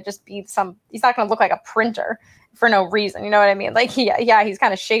not going to just be he's not going to look like a printer for no reason. You know what I mean? Like, he's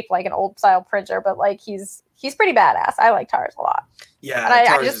kind of shaped like an old style printer, but like he's he's pretty badass. I like Tars a lot. Yeah, and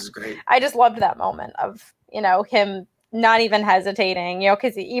Tars is great. I just loved that moment of, him not even hesitating,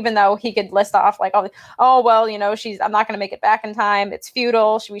 because even though he could list off like I'm not going to make it back in time. It's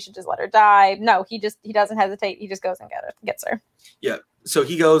futile. We should just let her die. No, he doesn't hesitate. He just goes and gets her. Yeah. So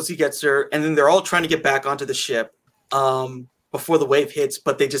he goes, he gets her, and then they're all trying to get back onto the ship before the wave hits,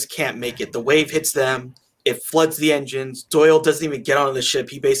 but they just can't make it. The wave hits them. It floods the engines. Doyle doesn't even get onto the ship.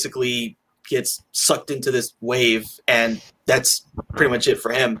 He basically gets sucked into this wave, and that's pretty much it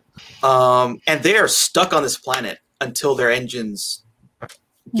for him. And they are stuck on this planet until their engines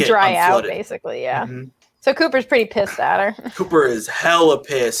get dry unflooded. out, basically, yeah. Mm-hmm. So Cooper's pretty pissed at her. Cooper is hella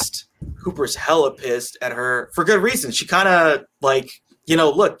pissed. Cooper's hella pissed at her for good reason. She kind of like,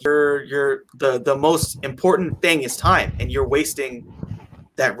 look, you're the most important thing is time, and you're wasting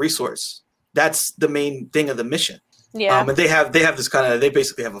that resource. That's the main thing of the mission. Yeah. And they have this they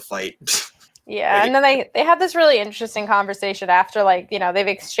basically have a fight. Yeah, right. And then they have this really interesting conversation after, like, they've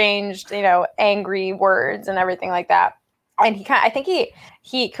exchanged, angry words and everything like that. And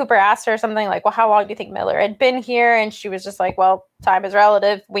Cooper asked her something like, well, how long do you think Miller had been here? And she was just like, well, time is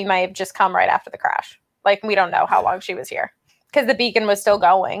relative. We might have just come right after the crash. Like, we don't know how long she was here because the beacon was still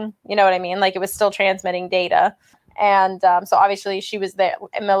going. You know what I mean? Like, it was still transmitting data. And so obviously she was there.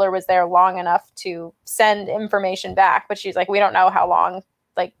 Miller was there long enough to send information back. But she's like, we don't know how long,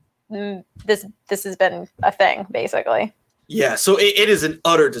 like, this has been a thing, basically. Yeah, so it is an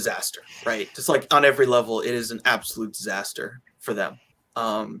utter disaster, right? Just like on every level, it is an absolute disaster for them.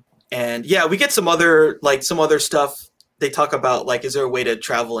 And yeah, we get some other stuff. They talk about, like, is there a way to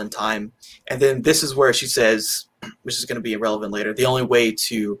travel in time? And then this is where she says, which is going to be irrelevant later, the only way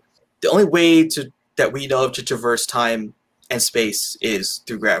that we know of to traverse time and space is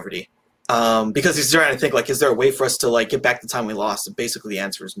through gravity. Because he's trying to think, like, is there a way for us to, like, get back the time we lost? And basically the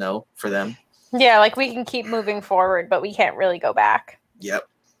answer is no for them. Yeah, like, we can keep moving forward, but we can't really go back. Yep.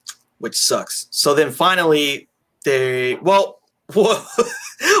 Which sucks. So then finally what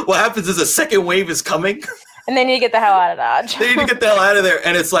happens is a second wave is coming. And they need to get the hell out of Dodge. They need to get the hell out of there.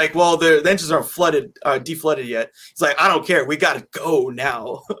 And it's like, well, the engines aren't deflooded yet. It's like, I don't care. We got to go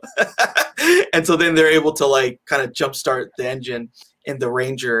now. And so then they're able to, like, kind of jumpstart the engine in the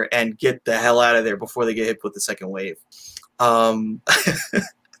Ranger and get the hell out of there before they get hit with the second wave.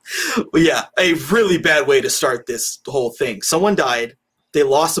 But yeah, a really bad way to start this whole thing. Someone died. They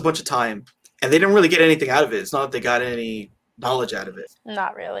lost a bunch of time, and they didn't really get anything out of it. It's not that they got any knowledge out of it.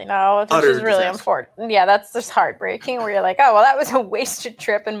 Not really, no. Which is really important. Yeah, that's just heartbreaking, where you're like, oh, well, that was a wasted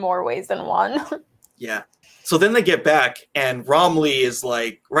trip in more ways than one. Yeah. So then they get back, and Romley is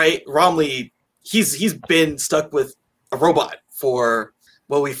like, right? Romley, he's been stuck with a robot for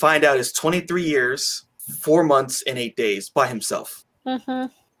what we find out is 23 years, 4 months, and 8 days by himself. Mm-hmm.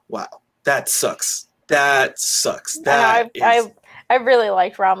 Wow, that sucks. I really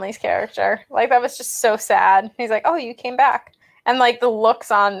liked Romley's character. Like, that was just so sad. He's like, oh, you came back. And, like, the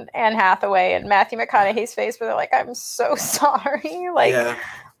looks on Anne Hathaway and Matthew McConaughey's face where they're like, I'm so sorry. Like, yeah.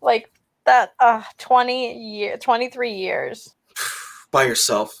 Like that 23 years. By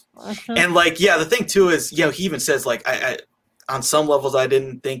yourself. Mm-hmm. And, like, yeah, the thing, too, is, he even says, like, I on some levels, I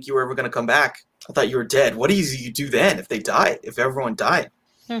didn't think you were ever going to come back. I thought you were dead. What do you do then if everyone died?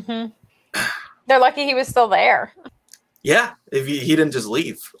 Mm-hmm. They're lucky he was still there. Yeah, if he didn't just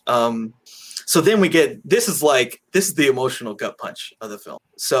leave. So then we get this is the emotional gut punch of the film.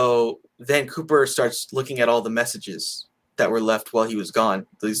 So then Cooper starts looking at all the messages that were left while he was gone,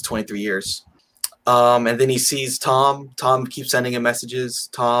 these 23 years. And then he sees Tom. Tom keeps sending him messages.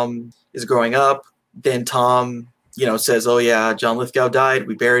 Tom is growing up. Then Tom, says, "Oh yeah, John Lithgow died.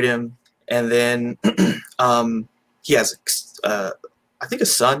 We buried him." And then he has I think a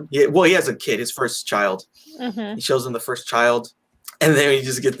son. He has a kid, his first child. Mm-hmm. He shows him the first child. And then you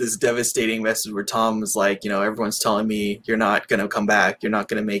just get this devastating message where Tom is like, everyone's telling me you're not going to come back. You're not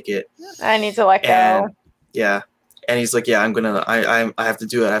going to make it. I need to let go. Yeah. And he's like, yeah, I have to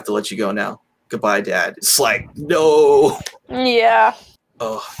do it. I have to let you go now. Goodbye, Dad. It's like, no. Yeah.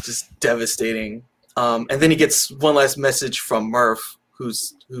 Oh, just devastating. And then he gets one last message from Murph,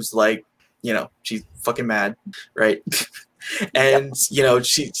 who's like, she's fucking mad, right? And,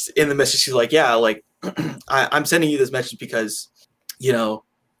 she's in the message, she's like, yeah, like, I'm sending you this message because,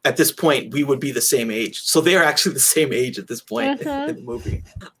 at this point, we would be the same age. So they're actually the same age at this point in the movie.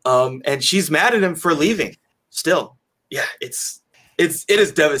 And she's mad at him for leaving still. Yeah, it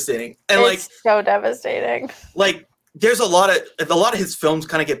is devastating. And it's so devastating. Like, there's a lot of his films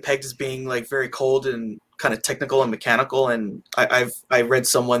kind of get pegged as being, like, very cold and kind of technical and mechanical, and I read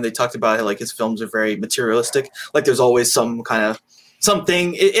someone, they talked about how, like, his films are very materialistic. Like, there's always some kind of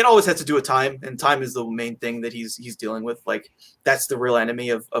something. It always has to do with time, and time is the main thing that he's dealing with. Like that's the real enemy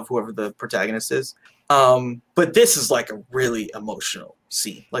of whoever the protagonist is. But this is like a really emotional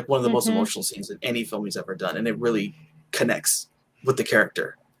scene, like one of the most emotional scenes in any film he's ever done, and it really connects with the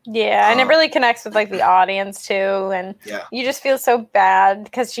character. Yeah, and it really connects with like the audience too, and you just feel so bad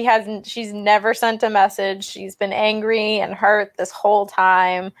because she's never sent a message. She's been angry and hurt this whole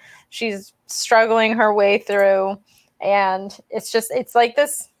time. She's struggling her way through, and it's like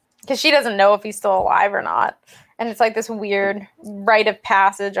this because she doesn't know if he's still alive or not, and it's like this weird rite of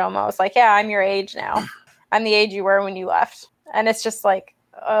passage almost. Like, yeah, I'm your age now. I'm the age you were when you left, and it's just like,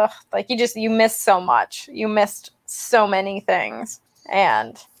 like you missed so much. You missed so many things,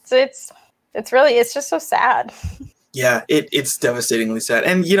 and it's just so sad. Yeah, it's devastatingly sad.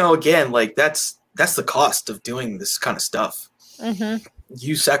 And again, like that's the cost of doing this kind of stuff. Mm-hmm.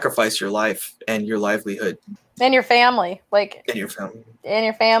 You sacrifice your life and your livelihood and your family, and your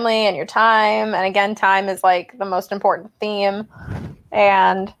family and your time. And again, time is like the most important theme.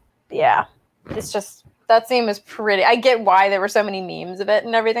 And yeah, it's just that scene was pretty. I get why there were so many memes of it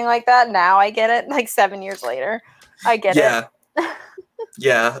and everything like that. Now I get it. Like 7 years later, I get it.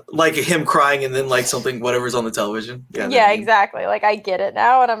 Yeah, like him crying and then like something, whatever's on the television. Yeah, exactly. Like I get it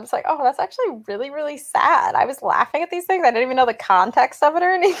now, and I'm just like, oh, that's actually really, really sad. I was laughing at these things. I didn't even know the context of it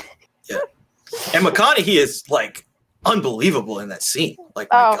or anything. Yeah, and McConaughey is like unbelievable in that scene. Like,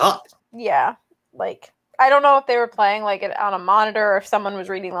 my God. Yeah, like I don't know if they were playing like it on a monitor or if someone was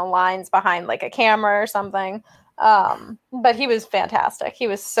reading the lines behind like a camera or something. But he was fantastic. He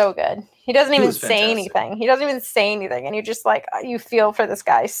was so good. He doesn't even say anything. And you're just like, you feel for this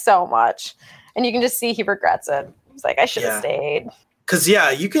guy so much, and you can just see he regrets it. He's like, I should have stayed. Cause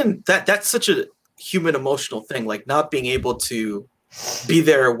you can, that's such a human emotional thing. Like not being able to be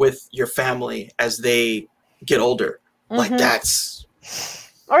there with your family as they get older. Mm-hmm. Like that's,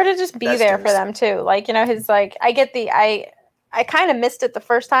 or to just be there for them too. Like, his like, I kind of missed it the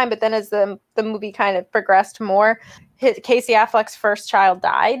first time, but then as the movie kind of progressed more, Casey Affleck's first child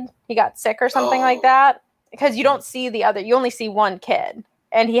died. He got sick or something like that. Because you don't see you only see one kid,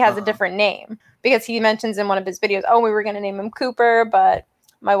 and he has a different name. Because he mentions in one of his videos, we were going to name him Cooper, but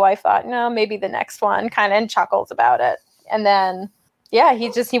my wife thought, no, maybe the next one, kind of, and chuckles about it. And then,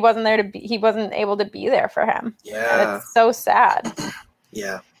 he wasn't there he wasn't able to be there for him. Yeah. And it's so sad.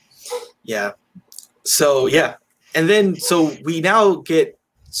 Yeah. Yeah. So, yeah. And then, so we now get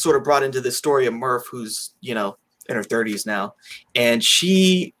sort of brought into the story of Murph, who's, in her 30s now. And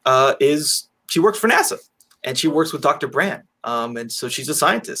she works for NASA, and she works with Dr. Brand. And so she's a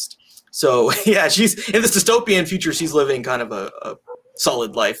scientist. So, yeah, she's in this dystopian future. She's living kind of a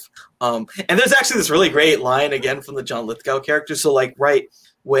solid life. And there's actually this really great line, again, from the John Lithgow character. So, like, right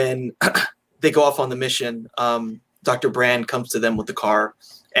when they go off on the mission, Dr. Brand comes to them with the car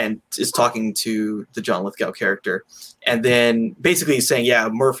and is talking to the John Lithgow character. And then basically he's saying, yeah,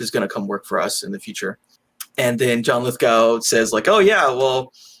 Murph is going to come work for us in the future. And then John Lithgow says like, oh yeah,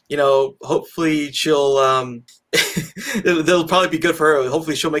 well, hopefully she'll, they'll probably be good for her.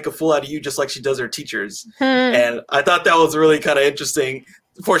 Hopefully she'll make a fool out of you just like she does her teachers. And I thought that was really kind of interesting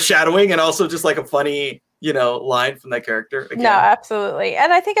foreshadowing, and also just like a funny, line from that character. Again. No, absolutely.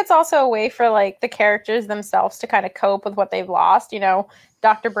 And I think it's also a way for like the characters themselves to kind of cope with what they've lost.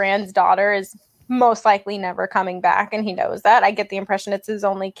 Dr. Brand's daughter is most likely never coming back, and he knows that. I get the impression it's his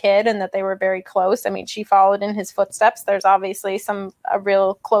only kid and that they were very close. I mean, she followed in his footsteps. There's obviously a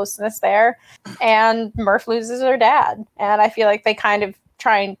real closeness there. And Murph loses her dad. And I feel like they kind of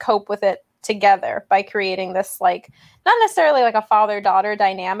try and cope with it together by creating this, like, not necessarily like a father-daughter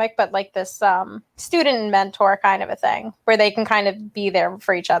dynamic, but like this student and mentor kind of a thing where they can kind of be there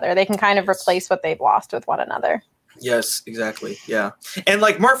for each other. They can kind of replace what they've lost with one another. Yes, exactly. Yeah. And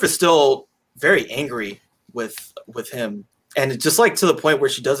like Murph is still very angry with him, and it's just like to the point where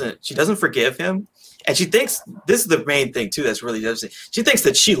she doesn't forgive him, and she thinks, this is the main thing too that's really devastating, she thinks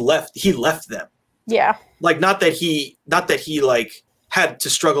that he left them. Yeah. Like not that he like had to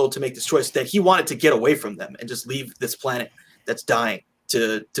struggle to make this choice, that he wanted to get away from them and just leave this planet that's dying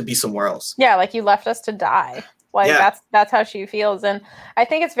to be somewhere else. Yeah, like you left us to die. Like that's how she feels. And I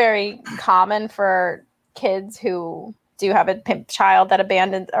think it's very common for kids who do have a child that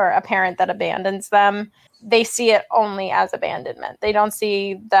abandons, or a parent that abandons them. They see it only as abandonment. They don't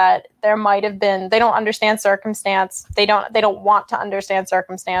see that there might have been, they don't understand circumstance. They don't want to understand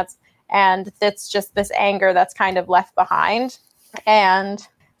circumstance. And it's just this anger that's kind of left behind. And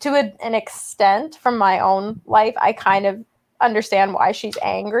to an extent from my own life, I kind of understand why she's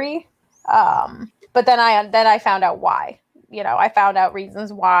angry. But then I found out why. I found out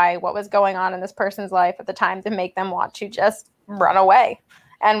reasons why, what was going on in this person's life at the time to make them want to just run away.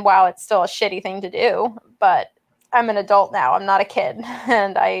 And while it's still a shitty thing to do, but I'm an adult now, I'm not a kid.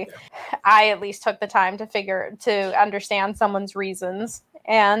 And I at least took the time to understand someone's reasons.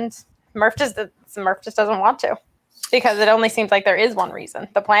 And Murph just doesn't want to, because it only seems like there is one reason.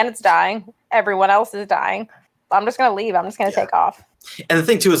 The planet's dying. Everyone else is dying. I'm just going to leave. I'm just going to take off. And the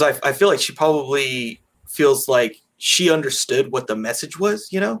thing too is I feel like she probably feels like she understood what the message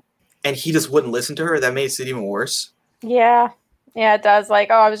was, and he just wouldn't listen to her. That makes it even worse. Yeah. Yeah, it does. Like,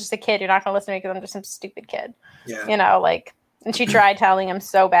 oh, I was just a kid. You're not going to listen to me because I'm just some stupid kid. Yeah. And she tried telling him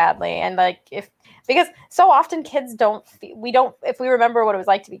so badly. And because so often kids if we remember what it was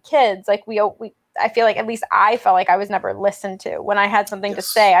like to be kids, like I feel like, at least I felt like I was never listened to. When I had something to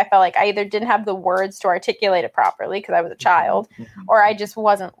say, I felt like I either didn't have the words to articulate it properly because I was a child, or I just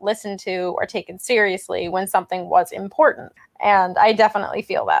wasn't listened to or taken seriously when something was important. And I definitely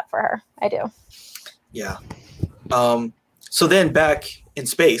feel that for her. I do. Yeah. So then back in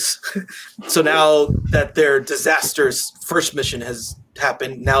space. So now that their disastrous first mission has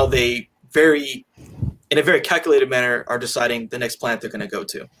happened, now they in a very calculated manner, are deciding the next planet they're going to go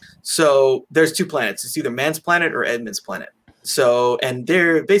to. So there's 2 planets. It's either Man's planet or Edmund's planet. So, and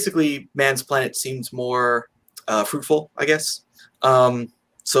they're basically, Man's planet seems more fruitful, I guess.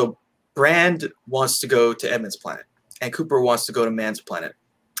 So Brand wants to go to Edmund's planet, and Cooper wants to go to Man's planet.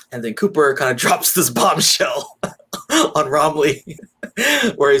 And then Cooper kind of drops this bombshell on Romley,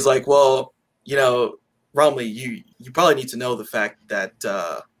 where he's like, well, Romley, you probably need to know the fact that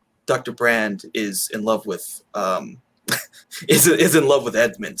Dr. Brand is in love with is in love with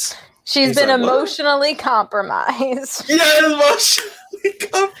Edmonds. She's been emotionally compromised. Yeah, emotionally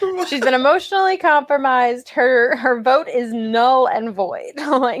compromised. She's been emotionally compromised. Her vote is null and void.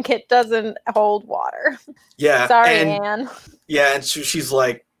 Like, it doesn't hold water. Yeah. Sorry, Anne. Yeah, and she's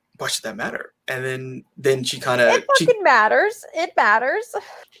like, why should that matter? And then she kind of... It fucking matters. It matters.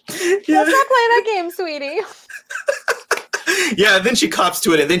 Let's not play that game, sweetie. Yeah, then she cops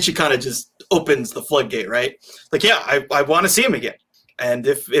to it, and then she kind of just opens the floodgate, right? Like, yeah, I want to see him again. And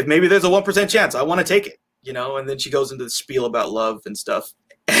if maybe there's a 1% chance, I want to take it, and then she goes into the spiel about love and stuff.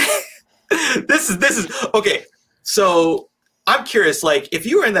 This is okay. So I'm curious, like, if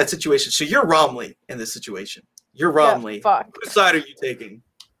you were in that situation, so you're Romley in this situation. You're Romley. Yeah, fuck. Which side are you taking?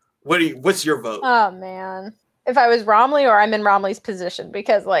 What's your vote? Oh man. If I was Romley, or I'm in Romley's position,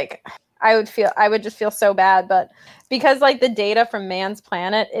 because like I would just feel so bad, but because like the data from Man's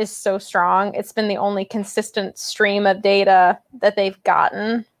planet is so strong, it's been the only consistent stream of data that they've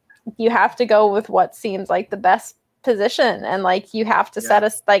gotten. You have to go with what seems like the best position, and like you have to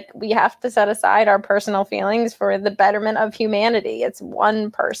we have to set aside our personal feelings for the betterment of humanity. It's one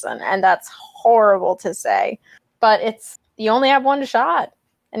person, and that's horrible to say, but you only have one shot,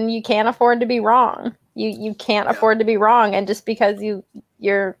 and you can't afford to be wrong. You can't afford to be wrong. And just because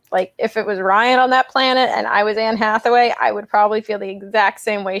you're like, if it was Ryan on that planet and I was Anne Hathaway, I would probably feel the exact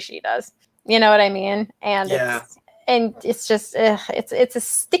same way she does. You know what I mean? And it's just it's a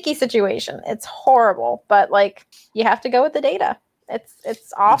sticky situation. It's horrible, but like you have to go with the data.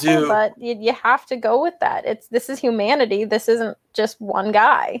 It's awful, but you have to go with that. This is humanity. This isn't just one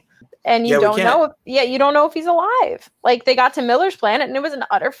guy. And you don't know if he's alive. Like, they got to Miller's planet and it was an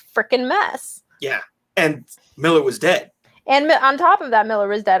utter freaking mess. Yeah. And Miller was dead. And on top of that, Miller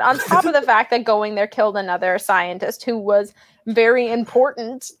was dead. On top of the fact that going there killed another scientist who was very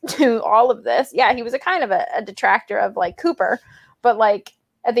important to all of this. Yeah, he was a kind of a detractor of like Cooper, but like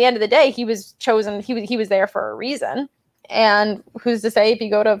at the end of the day, he was chosen. He was there for a reason. And who's to say if you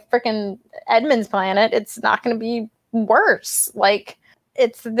go to freaking Edmund's planet, it's not going to be worse? Like,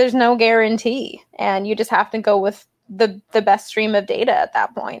 there's no guarantee, and you just have to go with the best stream of data at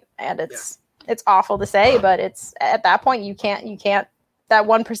that point. And it's awful to say, but it's at that point you can't. That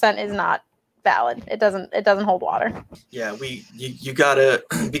 1% is not valid. It doesn't hold water. Yeah, you gotta,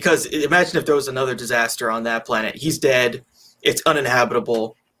 because imagine if there was another disaster on that planet. He's dead. It's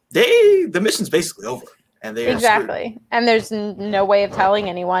uninhabitable. The mission's basically over. And they exactly, and there's no way of telling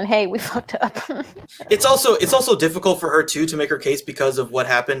anyone, "Hey, we fucked up." It's also difficult for her too to make her case because of what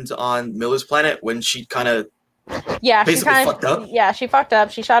happened on Miller's planet when she kind of fucked up. Yeah, she fucked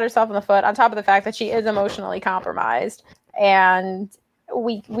up. She shot herself in the foot. On top of the fact that she is emotionally compromised, and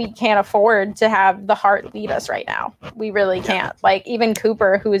we can't afford to have the heart lead us right now. We really can't. Like, even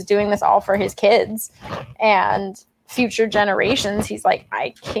Cooper, who is doing this all for his kids and future generations, he's like,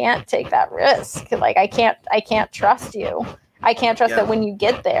 I can't take that risk. Like, I can't trust you. I can't trust that when you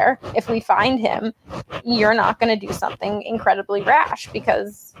get there, if we find him, you're not going to do something incredibly rash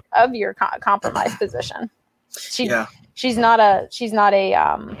because of your compromised position. She's not a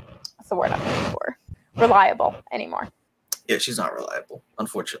what's the word I'm looking for? Reliable anymore. Yeah, she's not reliable,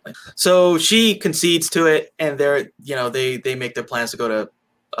 unfortunately. So she concedes to it, and they make their plans to go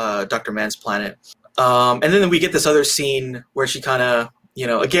to Dr. Man's planet. And then we get this other scene where she kind of,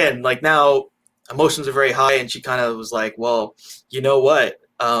 again, like now emotions are very high, and she kind of was like, well, you know what?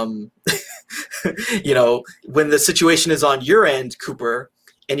 When the situation is on your end, Cooper,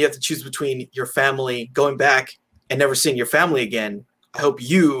 and you have to choose between your family going back and never seeing your family again, I hope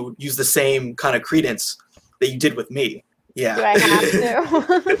you use the same kind of credence that you did with me. Yeah. Do I have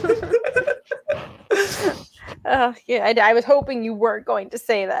to? Yeah, I was hoping you weren't going to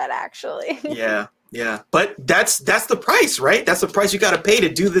say that, actually. Yeah. But that's the price, right? That's the price you got to pay to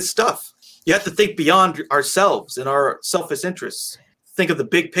do this stuff. You have to think beyond ourselves and our selfish interests. Think of the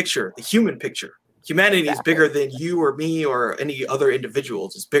big picture, the human picture. Humanity is bigger than you or me or any other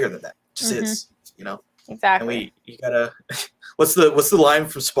individuals. It's bigger than that. It just is, Exactly. And you gotta. What's the line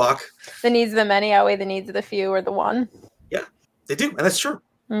from Spock? The needs of the many outweigh the needs of the few or the one. Yeah, they do, and that's true.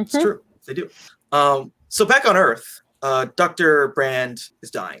 It's true. They do. So back on Earth, Dr. Brand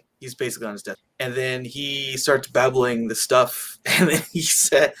is dying. He's basically on his death, and then he starts babbling the stuff, and then he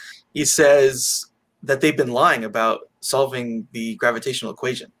says that they've been lying about solving the gravitational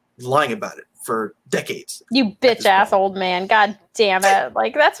equation, lying about it for decades. You bitch ass old man. God damn it.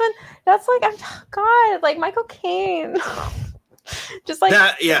 Like that's like Michael Caine. Just like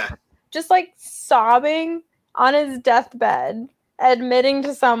that, yeah. Just like sobbing on his deathbed, admitting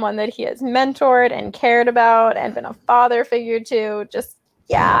to someone that he has mentored and cared about and been a father figure to. Just,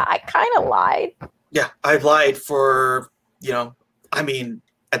 yeah, I kind of lied. Yeah, I've lied for,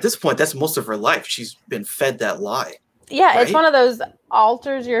 at this point, that's most of her life. She's been fed that lie. Yeah, right? It's one of those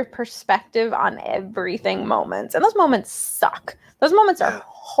alters your perspective on everything moments. And those moments suck. Those moments are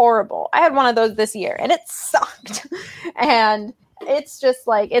horrible. I had one of those this year and it sucked. And it's just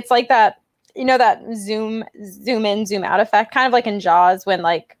like, it's like that, that zoom in, zoom out effect, kind of like in Jaws when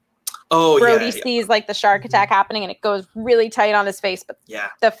like Brody sees like the shark attack happening and it goes really tight on his face. But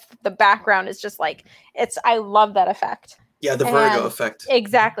the background is just like, I love that effect. Yeah, the vertigo effect.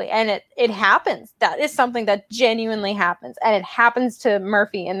 Exactly. And it happens. That is something that genuinely happens. And it happens to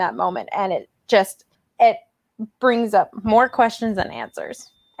Murphy in that moment. And it brings up more questions than answers.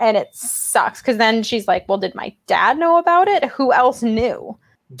 And it sucks. Because then she's like, well, did my dad know about it? Who else knew?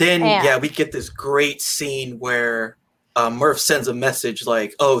 Then, we get this great scene where Murph sends a message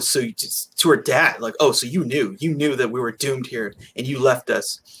like, oh, so to her dad, like, oh, so you knew that we were doomed here and you left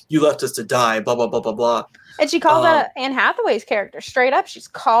us to die, blah, blah, blah, blah, blah. And she calls out Anne Hathaway's character straight up. She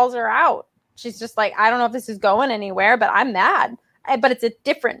calls her out. She's just like, I don't know if this is going anywhere, but I'm mad. But it's a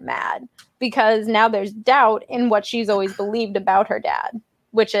different mad because now there's doubt in what she's always believed about her dad,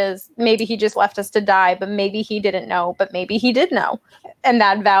 which is maybe he just left us to die, but maybe he didn't know, but maybe he did know. And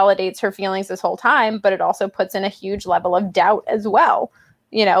that validates her feelings this whole time, but it also puts in a huge level of doubt as well.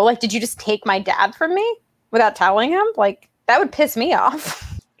 Like, did you just take my dad from me without telling him? Like, that would piss me off.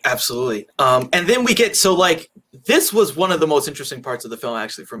 Absolutely. And then we get, this was one of the most interesting parts of the film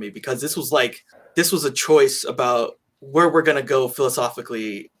actually for me, because this was a choice about where we're going to go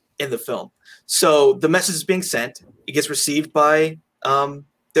philosophically in the film. So the message is being sent, it gets received by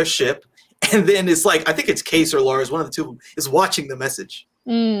their ship, and then it's like, I think it's Case or Lars, one of the two is watching the message.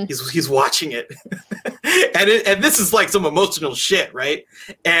 He's watching it. and this is like some emotional shit, right?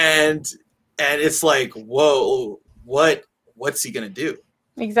 And it's like, whoa, what's he going to do?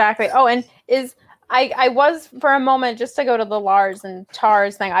 Exactly. Oh, and I was for a moment, just to go to the Lars and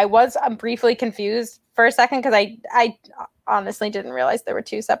Tars thing, I was briefly confused for a second because I honestly didn't realize there were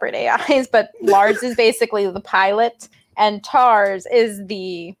two separate AIs, but Lars is basically the pilot and Tars is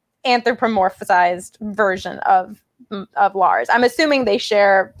the anthropomorphized version of Lars. I'm assuming they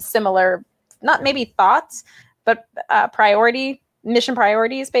share similar, not maybe thoughts, but mission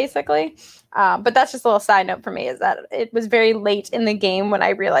priorities, basically. But that's just a little side note for me, is that it was very late in the game when I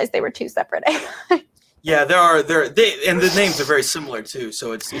realized they were two separate AIs. Yeah, and the names are very similar too,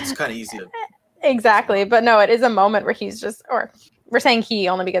 so it's kind of easy to... Exactly, but no, it is a moment where he's just, or we're saying he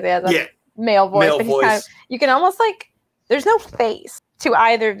only because he has a male voice, but he's kind of, you can almost like, there's no face to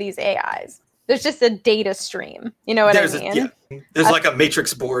either of these AIs. There's just a data stream. You know what I mean? There's like a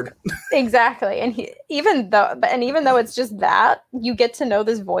matrix board. Exactly. And even though it's just that, you get to know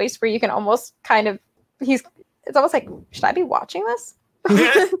this voice where you can almost kind of, it's almost like, should I be watching this?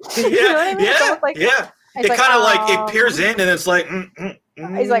 Yeah. You know what I mean? It kind of like it peers in and it's like,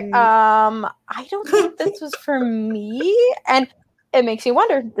 he's like, I don't think this was for me. And it makes you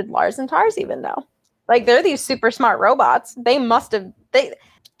wonder, did Lars and Tars even know? Like, they're these super smart robots. They must have.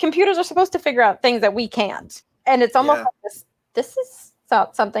 Computers are supposed to figure out things that we can't, and it's almost like this is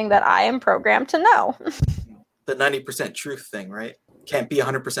something that I am programmed to know. The 90% truth thing, right? Can't be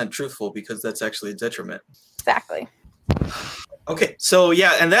 100% truthful because that's actually a detriment. Exactly. Okay, so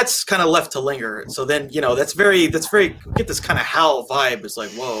yeah, and that's kind of left to linger. So then, that's very get this kind of Hal vibe. It's like,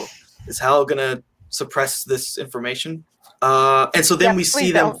 whoa, is Hal gonna suppress this information? And so then we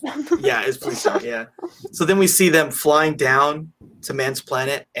see them. Yeah, it's please don't. Yeah. So then we see them flying down to man's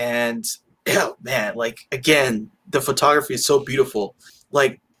planet, and man, like again, the photography is so beautiful.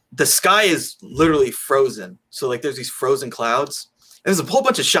 Like the sky is literally frozen. So like there's these frozen clouds. And there's a whole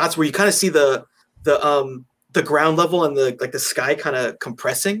bunch of shots where you kind of see the ground level and the sky kind of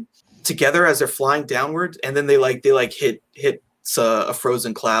compressing together as they're flying downward, and then they hit a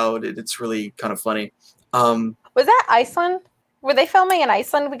frozen cloud. It's really kind of funny. Was that Iceland? Were they filming in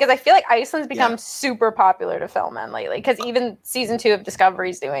Iceland? Because I feel like Iceland's become super popular to film in lately. Because even season 2 of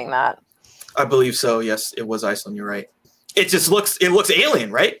Discovery's doing that. I believe so. Yes, it was Iceland. You're right. It looks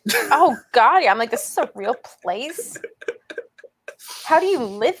alien, right? Oh God, yeah. I'm like, this is a real place. How do you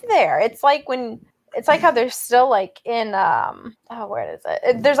live there? It's like how there's still like in where is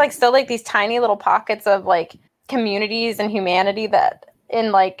it? There's like still like these tiny little pockets of like communities and humanity that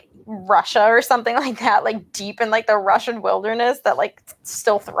in like Russia or something like that, like deep in like the Russian wilderness that like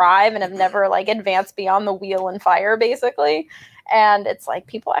still thrive and have never like advanced beyond the wheel and fire basically. And it's like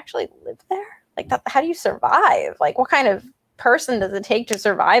people actually live there. Like that, how do you survive? Like what kind of person does it take to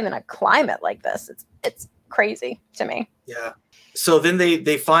survive in a climate like this? It's crazy to me. Yeah. So then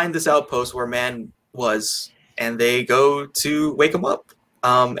they find this outpost where man was, and they go to wake him up.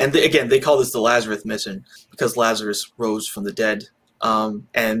 And they call this the Lazarus mission because Lazarus rose from the dead.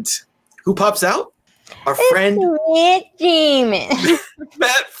 And who pops out? Our friend Matt Damon.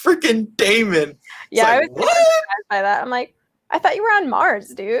 Matt freaking Damon. Yeah, I was surprised by that. I'm like, I thought you were on Mars,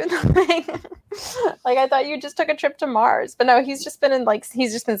 dude. Like I thought you just took a trip to Mars. But no, he's just been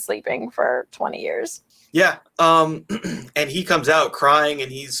sleeping for 20 years. Yeah. And he comes out crying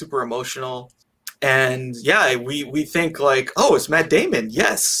and he's super emotional. And yeah, we think like, oh, it's Matt Damon.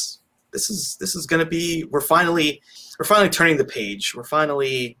 Yes. This is gonna be we're finally turning the page. We're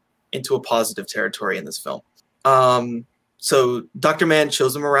finally into a positive territory in this film. So Dr. Mann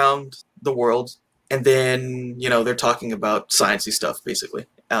shows them around the world, and then, they're talking about sciencey stuff, basically.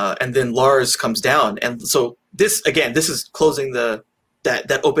 And then Lars comes down. And so this is closing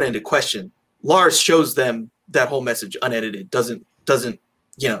that open-ended question. Lars shows them that whole message unedited, doesn't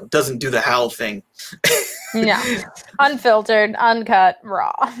do the Hal thing. Yeah. Unfiltered, uncut,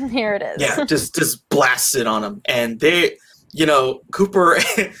 raw. Here it is. Yeah, just blasts it on them. And they, Cooper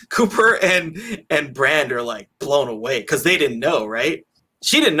and Brand are like blown away because they didn't know, right?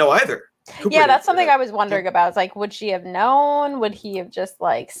 She didn't know either. Yeah, that's something I was wondering about. It's like, would she have known? Would he have just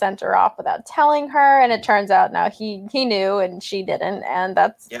like sent her off without telling her? And it turns out now he knew and she didn't. And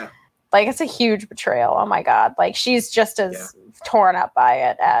that's like, it's a huge betrayal. Oh my God. Like she's just as torn up by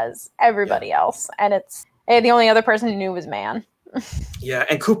it as everybody else. And it's the only other person who knew was Man. Yeah,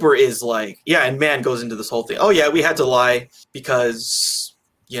 and Cooper is like, and Man goes into this whole thing. Oh yeah, we had to lie because,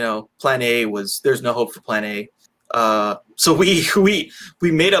 plan A there's no hope for plan A. So we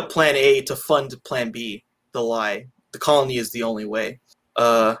made up plan A to fund plan B, the lie. The colony is the only way.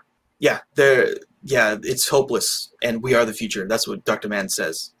 It's hopeless and we are the future. That's what Dr. Mann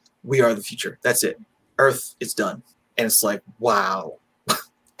says. We are the future. That's it. Earth is done. And it's like, wow.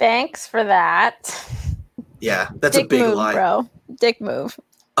 Thanks for that. Yeah, that's a big lie. Bro. Dick move.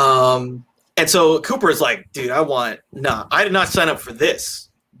 And so Cooper is like, dude, I did not sign up for this.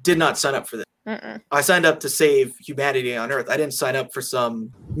 Did not sign up for this. Mm-mm. I signed up to save humanity on Earth. I didn't sign up for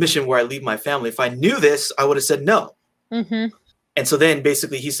some mission where I leave my family. If I knew this, I would have said no. Mm-hmm. And so then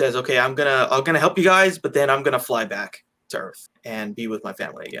basically he says, okay, I'm gonna help you guys, but then I'm gonna fly back to Earth and be with my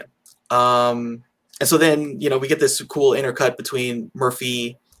family again. And so then, we get this cool intercut between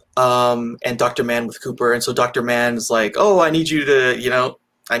Murphy and Dr. Mann with Cooper. And so Dr. Mann is like, oh, I need you to,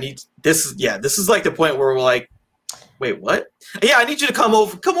 I need this. Yeah, this is like the point where we're like, wait, what? Yeah, I need you to come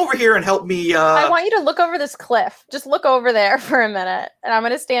over here and help me. I want you to look over this cliff. Just look over there for a minute, and I'm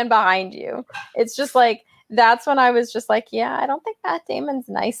going to stand behind you. It's just like, that's when I was just like, yeah, I don't think Matt Damon's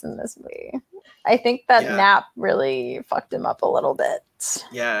nice in this movie. I think that nap really fucked him up a little bit.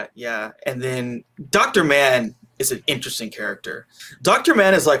 Yeah. And then Dr. Mann is an interesting character. Dr.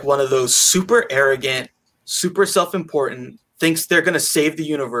 Mann is like one of those super arrogant, super self-important, thinks they're going to save the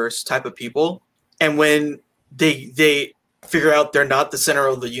universe type of people. And when they figure out they're not the center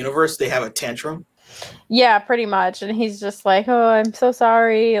of the universe, they have a tantrum. Yeah, pretty much. And he's just like, "Oh, I'm so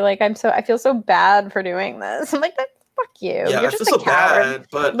sorry. Like, I feel so bad for doing this." I'm like, "Fuck you. Yeah, You're I feel just a so coward." bad,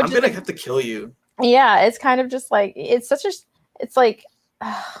 but I'm Which is gonna have to kill you. yeah, it's kind of just like it's like,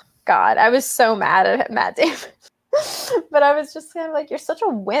 oh, God, I was so mad at Matt Damon. But I was just kind of like, you're such a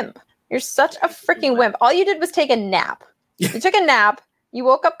wimp. You're such a freaking wimp. All you did was take a nap. You took a nap, you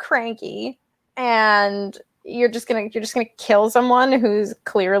woke up cranky, and you're just gonna kill someone who's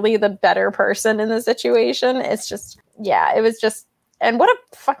clearly the better person in the situation. It's just, yeah, it was just, and what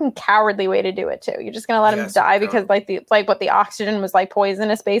a fucking cowardly way to do it too. You're just gonna let him die because the oxygen was like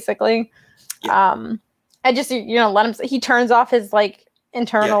poisonous, basically. Yeah. I just, let him. He turns off his like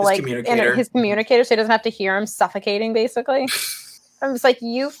internal his communicator, so he doesn't have to hear him suffocating. Basically, I'm just like,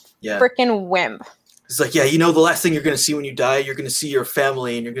 you freaking wimp. It's like, yeah, the last thing you're gonna see when you die, you're gonna see your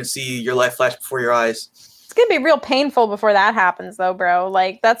family, and you're gonna see your life flash before your eyes. It's gonna be real painful before that happens, though, bro.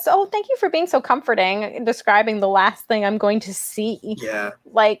 Like, thank you for being so comforting, describing the last thing I'm going to see. Yeah.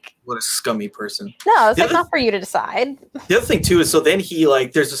 Like, what a scummy person. No, it's not for you to decide. The other thing too is, so then he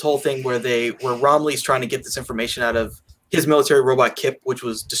there's this whole thing where Romley's trying to get this information out of his military robot Kip, which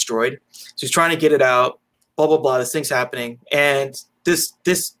was destroyed. So he's trying to get it out. Blah blah blah. This thing's happening, and this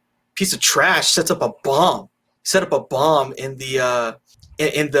piece of trash sets up a bomb. Set up a bomb in the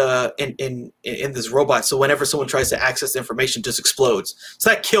in this robot, so whenever someone tries to access the information, it just explodes. So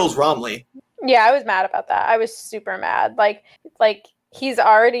that kills Romley. Yeah, I was mad about that. I was super mad. Like he's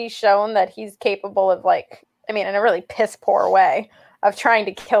already shown that he's capable of, like, I mean, in a really piss poor way, of trying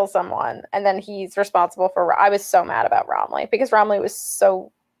to kill someone, and then he's responsible for. I was so mad about Romley because Romley was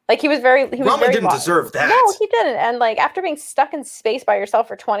so, like, Romley didn't deserve that. No, he didn't. And like, after being stuck in space by yourself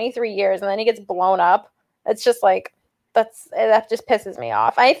for 23 years, and then he gets blown up, it's just like, that just pisses me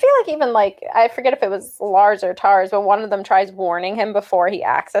off. I feel like even, like, I forget if it was Lars or Tars, but one of them tries warning him before he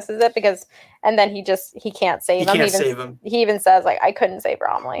accesses it, and then he can't save him. He even says, like, I couldn't save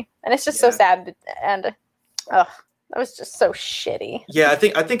Romley, and it's just so sad. And that was just so shitty. Yeah, I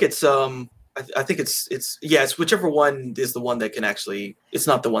think it's I think it's whichever one is the one that can actually. It's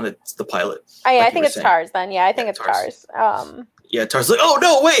not the one that's the pilot. I think it's Tars then. Yeah, I think it's Tars. Yeah, Tars like, oh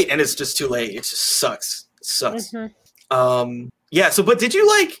no, wait, and it's just too late. It just sucks. It sucks. Mm-hmm. Yeah. So, but did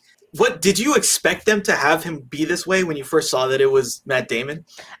you expect them to have him be this way when you first saw that it was Matt Damon?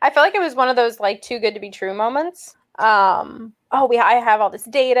 I felt like it was one of those, like, too good to be true moments. I have all this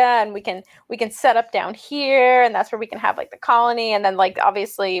data, and we can set up down here, and that's where we can have, like, the colony. And then, like,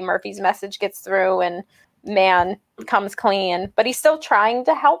 obviously Murphy's message gets through, and man comes clean, but he's still trying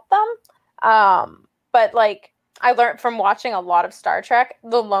to help them. But like, I learned from watching a lot of Star Trek,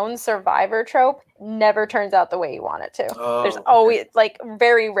 the lone survivor trope never turns out the way you want it to. There's always, like,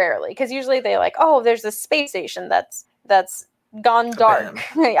 very rarely, because usually they like, oh, there's a space station that's gone dark,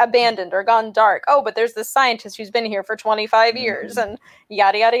 abandoned or gone dark. Oh, but there's this scientist who's been here for 25 years, and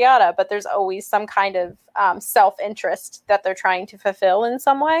yada yada yada. But there's always some kind of self-interest that they're trying to fulfill in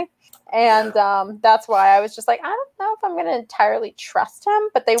some way. And that's why I was just like, I don't know if I'm going to entirely trust him,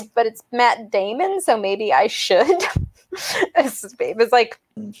 but it's Matt Damon, so maybe I should. It was like,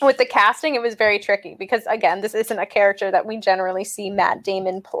 with the casting, it was very tricky because, again, this isn't a character that we generally see Matt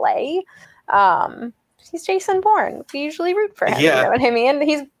Damon play. He's Jason Bourne. We usually root for him. Yeah. You know what I mean?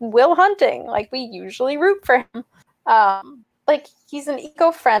 He's Will Hunting. Like, we usually root for him. Like, he's an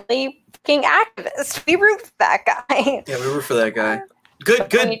eco-friendly fucking activist. We root for that guy. Yeah, we root for that guy.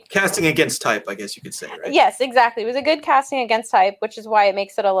 Good casting against type, I guess you could say, right? Yes, exactly. It was a good casting against type, which is why it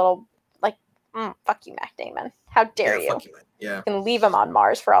makes it a little like, fuck you, Matt Damon. How dare you? Fuck you, man. Yeah. You can leave him on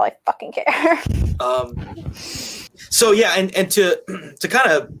Mars for all I fucking care. So yeah, and to kind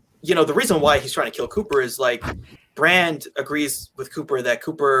of, the reason why he's trying to kill Cooper is, like, Brand agrees with Cooper that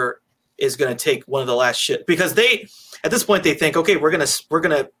Cooper is going to take one of the last shit, because at this point they think, okay, we're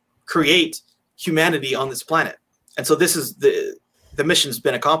gonna create humanity on this planet, and so this is the mission's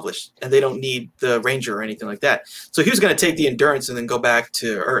been accomplished, and they don't need the Ranger or anything like that. So he was going to take the Endurance and then go back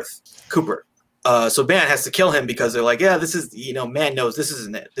to Earth, Cooper. So Man has to kill him because they're like, yeah, this is, Man knows this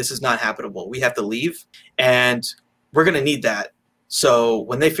isn't it. This is not habitable. We have to leave, and we're going to need that. So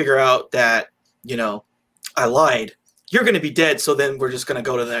when they figure out that, I lied, you're going to be dead, so then we're just going to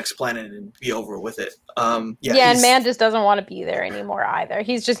go to the next planet and be over with it. And Man just doesn't want to be there anymore either.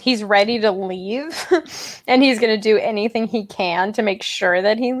 He's ready to leave, and he's going to do anything he can to make sure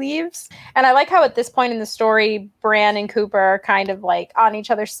that he leaves. And I like how at this point in the story, Bran and Cooper are kind of, like, on each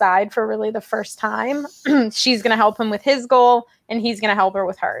other's side for really the first time. She's going to help him with his goal, and he's going to help her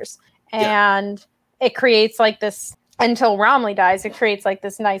with hers. And it creates, like, this, until Romley dies, it creates, like,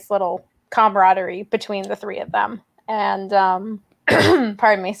 this nice little camaraderie between the three of them. And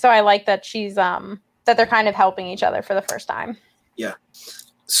Pardon me. So I like that she's that they're kind of helping each other for the first time. Yeah.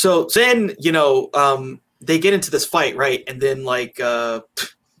 So then, they get into this fight, right? And then like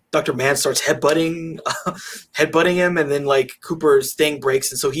Dr. Mann starts headbutting him, and then like Cooper's thing breaks,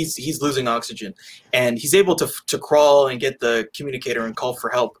 and so he's losing oxygen, and he's able to crawl and get the communicator and call for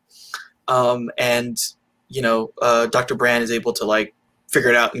help. And Dr. Brand is able to like figure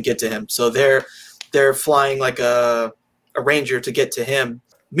it out and get to him. So they're flying like a ranger to get to him.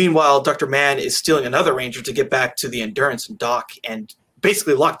 Meanwhile, Dr. Mann is stealing another ranger to get back to the Endurance and dock and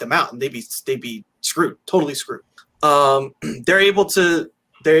basically lock them out, and they'd be screwed, totally screwed. They're able to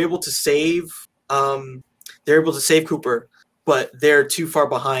save Cooper, but they're too far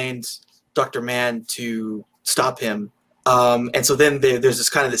behind Dr. Mann to stop him. And so then there's this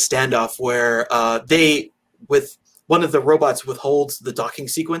kind of this standoff where with one of the robots withholds the docking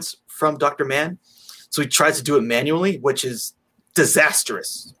sequence from Dr. Mann. So he tries to do it manually, which is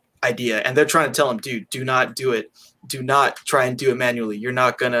disastrous idea. And they're trying to tell him, dude, do not do it. Do not try and do it manually. You're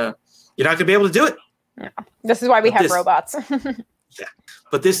not gonna be able to do it. Yeah. This is why we have robots. Yeah.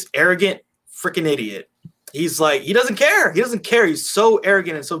 But this arrogant freaking idiot, he's like, he doesn't care. He doesn't care. He's so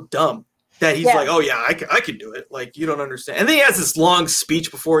arrogant and so dumb that he's like, oh yeah, I can do it. Like, you don't understand. And then he has this long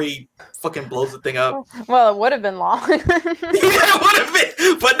speech before he fucking blows the thing up. Well, it would have been long. Yeah, it would have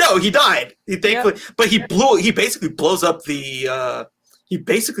been. But no, he died. He thankfully, but he basically blows up the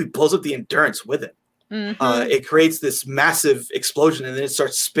Endurance with it. Mm-hmm. It creates this massive explosion, and then it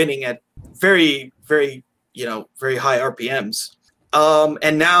starts spinning at very, very, very high RPMs.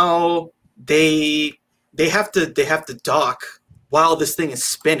 And now they have to dock while this thing is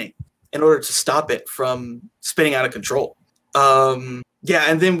spinning in order to stop it from spinning out of control. Yeah,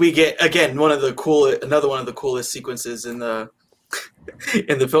 and then we get again another one of the coolest sequences in the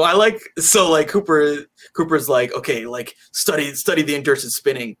film. I like Cooper's like, okay, like study the Endurance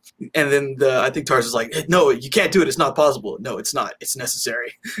spinning, and then I think Tars is like, no, you can't do it. It's not possible. No, it's not. It's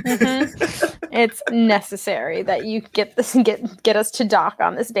necessary. Mm-hmm. It's necessary that you get us to dock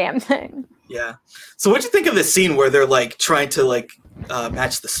on this damn thing. Yeah. So what'd you think of this scene where they're like trying to like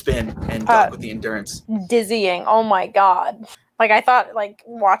match the spin and dock with the Endurance? Dizzying. Oh my god. Like, I thought, like,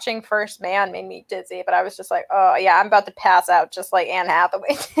 watching First Man made me dizzy, but I was just like, oh, yeah, I'm about to pass out just like Anne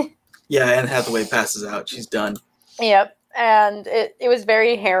Hathaway did. Yeah, Anne Hathaway passes out. She's done. Yep. And it was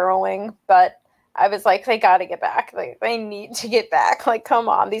very harrowing, but I was like, they got to get back. Like, they need to get back. Like, come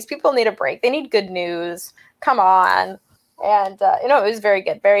on. These people need a break. They need good news. Come on. And, it was very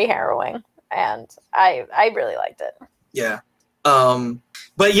good, very harrowing. And I really liked it. Yeah.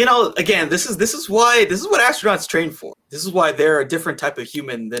 But again, this is what astronauts train for. This is why they're a different type of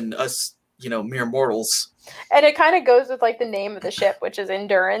human than us, mere mortals. And it kind of goes with like the name of the ship, which is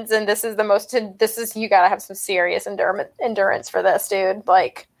Endurance, and this is you got to have some serious endurance for this, dude.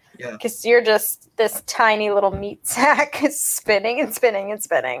 Like, yeah, because you're just this tiny little meat sack spinning and spinning and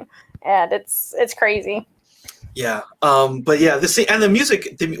spinning, and it's crazy. Yeah. But yeah, and the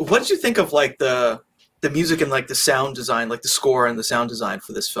music. What did you think of like the music and like the sound design, like the score and the sound design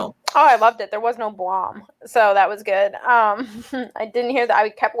for this film? Oh, I loved it. There was no blom, so that was good. I didn't hear that. I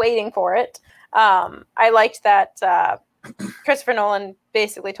kept waiting for it. I liked that Christopher Nolan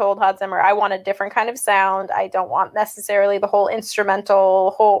basically told Hans Zimmer, I want a different kind of sound. I don't want necessarily the whole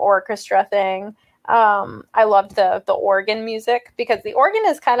instrumental, whole orchestra thing. I loved the organ music, because the organ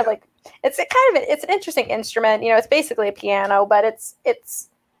is kind of like, it's an interesting instrument. It's basically a piano, but it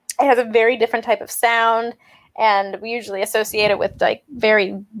has a very different type of sound, and we usually associate it with like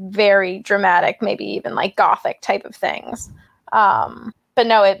very, very dramatic, maybe even like gothic type of things. But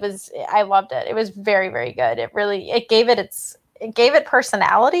no, I loved it. It was very, very good. It gave it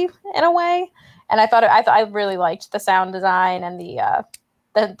personality in a way. And I really liked the sound design and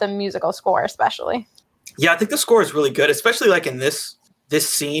the musical score, especially. Yeah, I think the score is really good, especially like in this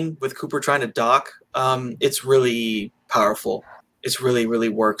scene with Cooper trying to dock. It's really powerful. It's really, really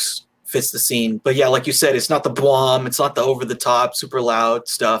works, fits the scene. But yeah, like you said, it's not the blom, it's not the over the top, super loud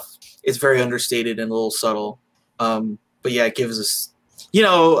stuff. It's very understated and a little subtle. But yeah, it gives us,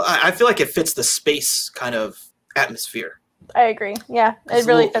 I feel like it fits the space kind of atmosphere. I agree. Yeah, it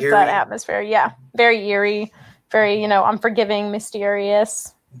really fits that atmosphere. Yeah, very eerie, very, unforgiving,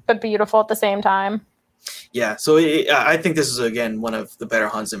 mysterious, but beautiful at the same time. Yeah, so I think this is, again, one of the better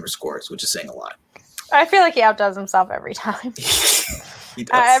Hans Zimmer scores, which is saying a lot. I feel like he outdoes himself every time. He does.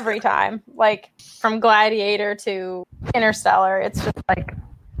 Every time. Like, from Gladiator to Interstellar, it's just like...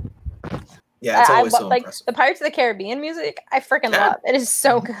 Yeah, it's always so like, impressive. The Pirates of the Caribbean music, I freaking love. It is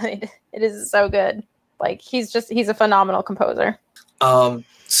so good. It is so good. Like, he's a phenomenal composer.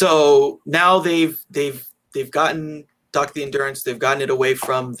 So now they've gotten dock the Endurance. They've gotten it away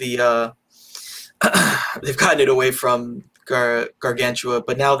from the they've gotten it away from Gargantua,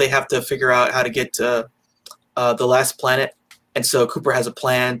 but now they have to figure out how to get to the last planet. And so Cooper has a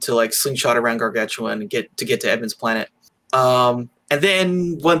plan to like slingshot around Gargantua and get to Edmund's planet. And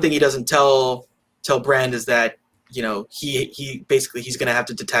then one thing he doesn't tell Brand is that, you know, he basically he's gonna have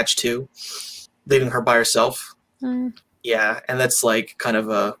to detach too, leaving her by herself. Yeah, and that's like kind of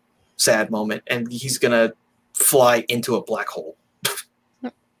a sad moment, and he's gonna fly into a black hole.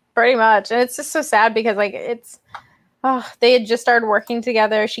 Pretty much. And it's just so sad because like they had just started working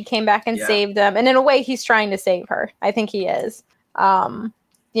together. She came back and saved him. And in a way he's trying to save her. I think he is.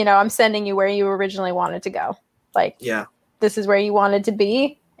 You know, I'm sending you where you originally wanted to go. Like, this is where you wanted to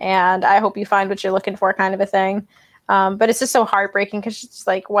be, and I hope you find what you're looking for, kind of a thing. But it's just so heartbreaking because it's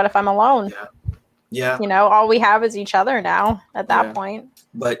like, what if I'm alone? Yeah. You know, all we have is each other now at that point.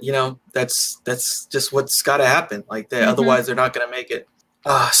 But, you know, that's just what's got to happen. Like, otherwise they're not going to make it.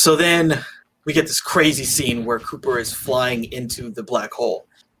 So then we get this crazy scene where Cooper is flying into the black hole.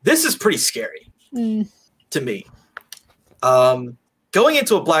 This is pretty scary to me. Going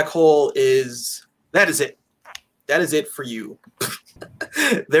into a black hole is it. That is it for you.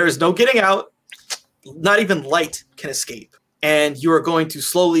 There is no getting out. Not even light can escape. And you are going to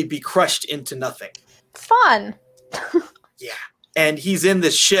slowly be crushed into nothing. Fun. Yeah. And he's in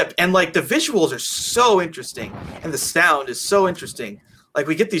this ship. And, like, the visuals are so interesting. And the sound is so interesting. Like,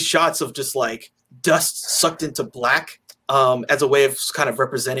 we get these shots of just, like, dust sucked into black as a way of kind of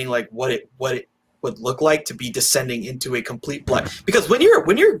representing, like, what it would look like to be descending into a complete black. Because when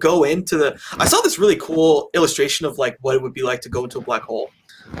you go into I saw this really cool illustration of like what it would be like to go into a black hole.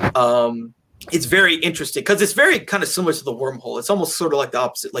 It's very interesting because it's very kind of similar to the wormhole. It's almost sort of like the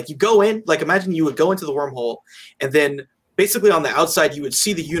opposite. Like you go in, like imagine you would go into the wormhole, and then basically on the outside you would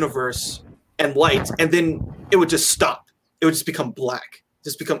see the universe and light, and then it would just stop. It would just become black,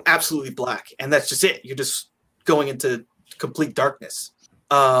 just become absolutely black, and that's just it. You're just going into complete darkness.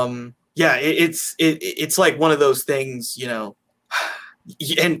 Yeah, it's like one of those things, you know,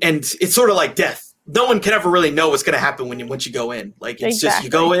 and it's sort of like death. No one can ever really know what's going to happen once you go in. Like it's just you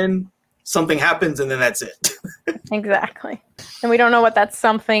go in, something happens, and then that's it. Exactly, and we don't know what that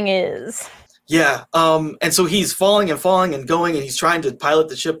something is. Yeah, and so he's falling and going, and he's trying to pilot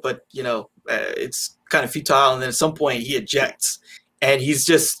the ship, but you know, it's kind of futile. And then at some point he ejects, and he's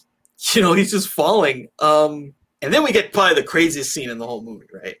just falling. And then we get probably the craziest scene in the whole movie,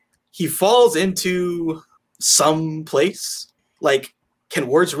 right? He falls into some place. Like, can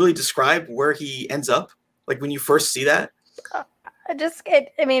words really describe where he ends up? Like when you first see that?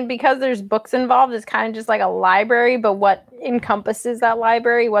 Because there's books involved, it's kind of just like a library, but what encompasses that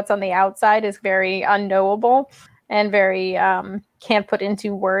library, what's on the outside is very unknowable and very can't put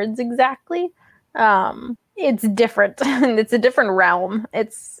into words exactly. It's different. It's a different realm.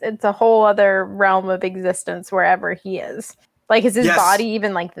 It's a whole other realm of existence wherever he is. Like, is his body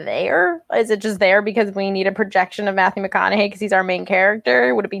even, like, there? Is it just there because we need a projection of Matthew McConaughey because he's our main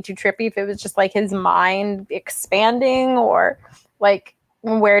character? Would it be too trippy if it was just, like, his mind expanding? Or, like,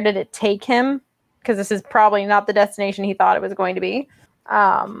 where did it take him? Because this is probably not the destination he thought it was going to be.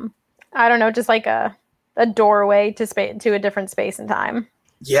 I don't know, just, like, a doorway to a different space and time.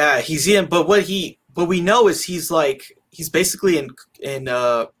 Yeah, he's in, but what we know is he's basically in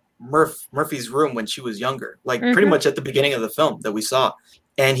Murphy's room when she was younger, like pretty much at the beginning of the film that we saw.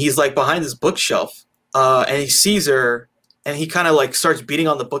 And he's like behind this bookshelf, and he sees her, and he kind of like starts beating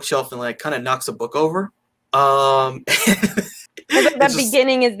on the bookshelf and like kind of knocks a book over. That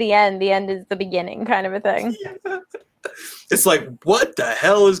beginning is the end. The end is the beginning, kind of a thing. Yeah. It's like, what the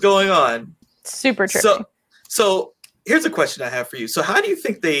hell is going on? Super trippy. So here's a question I have for you. So how do you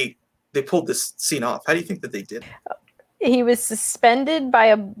think they pulled this scene off? How do you think that they did? He was suspended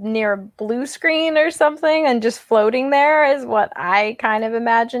near a blue screen or something and just floating there is what I kind of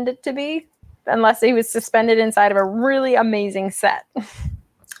imagined it to be. Unless he was suspended inside of a really amazing set.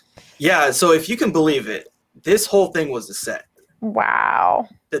 Yeah, so if you can believe it, this whole thing was a set. Wow.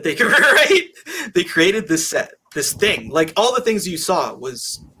 That they They created this set, this thing. Like all the things you saw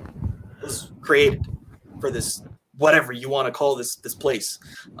was created for this, whatever you want to call this place.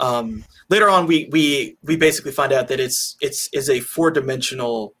 Later on, we basically find out that it's a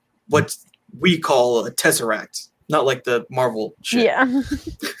 4-dimensional, what we call a tesseract, not like the Marvel shit. Yeah.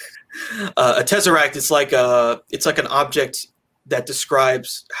 A tesseract is like an object that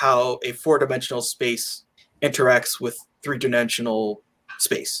describes how a 4-dimensional space interacts with 3-dimensional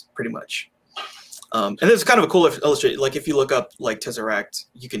space, pretty much. And there's kind of a cool illustration. Like if you look up like tesseract,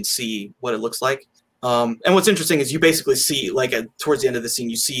 you can see what it looks like. And what's interesting is you basically see, like towards the end of the scene,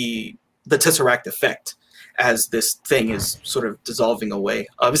 you see the tesseract effect, as this thing is sort of dissolving away.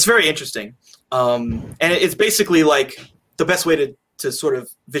 It's very interesting. And it's basically like the best way to sort of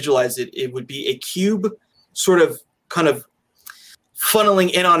visualize it, it would be a cube sort of kind of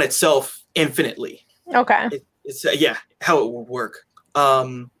funneling in on itself infinitely. Okay. It's how it would work.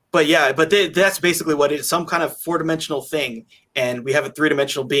 But that's basically what it is, some kind of 4-dimensional thing, and we have a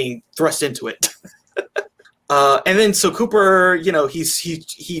 3-dimensional being thrust into it. And then so Cooper,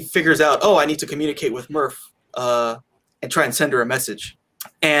 he figures out, I need to communicate with Murph and try and send her a message.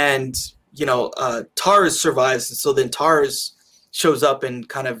 And, Tars survives, and so then Tars shows up and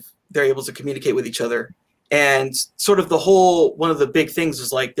kind of they're able to communicate with each other. And sort of one of the big things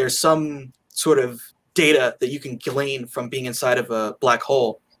is like there's some sort of data that you can glean from being inside of a black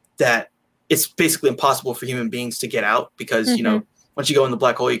hole that it's basically impossible for human beings to get out because, once you go in the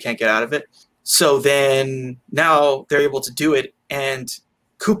black hole, you can't get out of it. So then now they're able to do it, and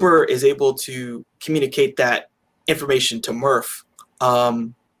Cooper is able to communicate that information to Murph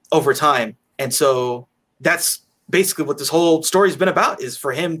over time. And so that's basically what this whole story's been about, is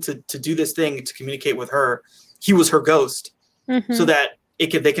for him to do this thing, to communicate with her. He was her ghost, so that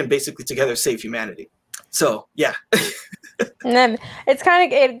they can basically together save humanity. So, yeah. And then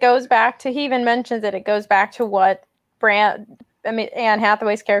it goes back to, he even mentions it goes back to what Anne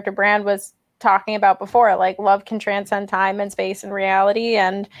Hathaway's character Brand was talking about before, like love can transcend time and space and reality,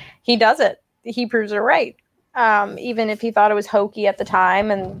 and he does it. He proves it right. Even if he thought it was hokey at the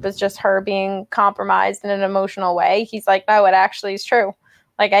time and was just her being compromised in an emotional way, he's like, no, it actually is true.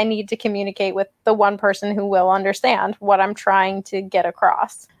 Like, I need to communicate with the one person who will understand what I'm trying to get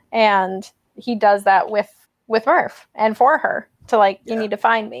across. And he does that with Murph and for her to you need to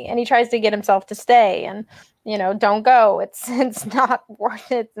find me. And he tries to get himself to stay and, don't go. It's not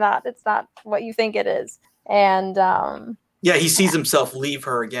what you think it is. And, he sees himself leave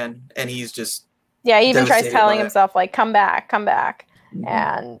her again, and he's just, he even tries telling himself, like, come back. Mm-hmm.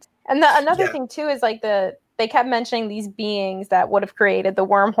 And another thing too is like they kept mentioning these beings that would have created the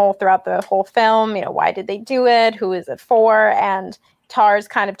wormhole throughout the whole film. Why did they do it? Who is it for? And Tars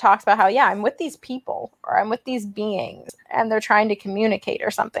kind of talks about how, I'm with these people, or I'm with these beings, and they're trying to communicate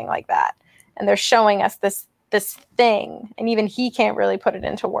or something like that. And they're showing us this thing, and even he can't really put it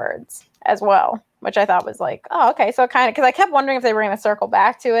into words as well, which I thought was like, oh, okay. So kind of, because I kept wondering if they were going to circle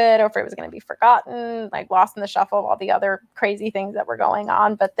back to it, or if it was going to be forgotten, like lost in the shuffle of all the other crazy things that were going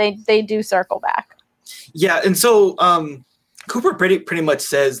on. But they do circle back. Yeah, and so Cooper pretty much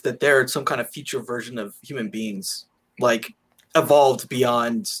says that they're some kind of future version of human beings, like evolved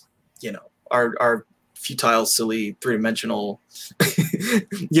beyond, our futile, silly, 3-dimensional,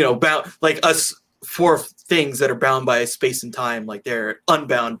 bound, like us 4 things that are bound by space and time, like they're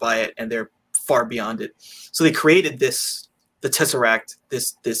unbound by it and they're far beyond it. So they created the Tesseract,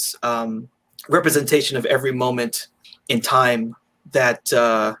 this representation of every moment in time that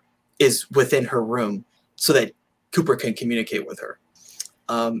is within her room, so that Cooper can communicate with her.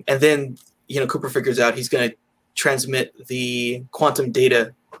 And then, Cooper figures out he's going to transmit the quantum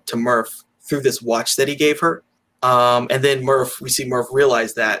data to Murph through this watch that he gave her. And then we see Murph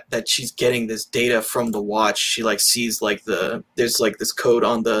realize that she's getting this data from the watch. She sees there's this code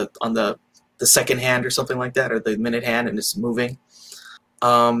on the second hand or something like that, or the minute hand, and it's moving.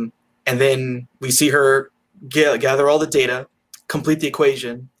 And then we see her gather all the data, complete the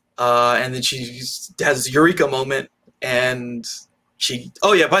equation, and then she has a eureka moment, and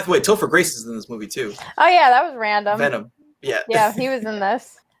by the way, Topher Grace is in this movie too. Oh yeah, that was random. Venom. Yeah. Yeah, he was in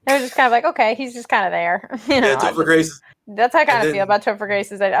this. It was just kind of like, okay, he's just kind of there. Yeah, Topher Grace. That's how I kind of feel about Topher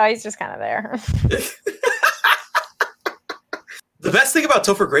Grace, is that, he's just kind of there. The best thing about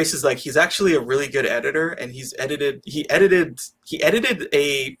Topher Grace is he's actually a really good editor, and he edited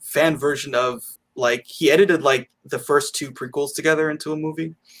a fan version of he edited the first 2 prequels together into a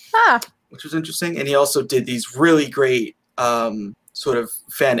movie, which was interesting. And he also did these really great sort of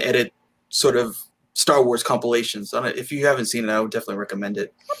fan edit sort of Star Wars compilations. If you haven't seen it, I would definitely recommend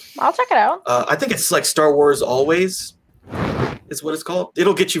it. I'll check it out. I think it's Star Wars Always is what it's called.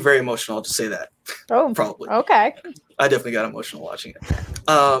 It'll get you very emotional, I'll just say that. Oh, probably. Okay. I definitely got emotional watching it.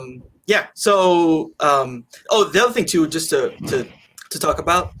 So the other thing too, just to talk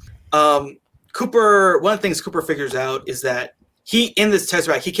about, Cooper, one of the things Cooper figures out is that in this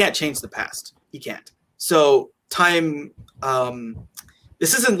Tesseract, he can't change the past. He can't. So time,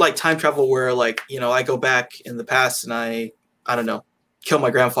 this isn't like time travel where I go back in the past and I don't know, kill my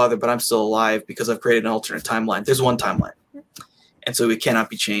grandfather, but I'm still alive because I've created an alternate timeline. There's one timeline, and so it cannot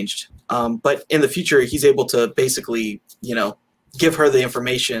be changed. But in the future, he's able to basically, give her the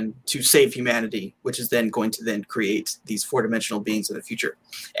information to save humanity, which is then going to then create these 4-dimensional beings in the future.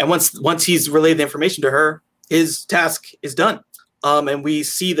 And once he's relayed the information to her, his task is done. And we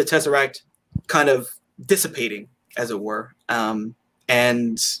see the Tesseract kind of dissipating, as it were. And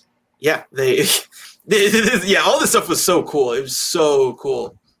yeah, yeah, all this stuff was so cool. It was so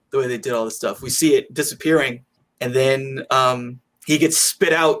cool the way they did all this stuff. We see it disappearing, and then he gets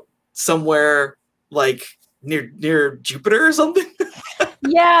spit out somewhere like near Jupiter or something.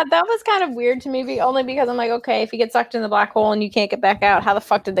 Yeah, that was kind of weird to me, only because I'm like, okay, if he gets sucked in the black hole and you can't get back out, how the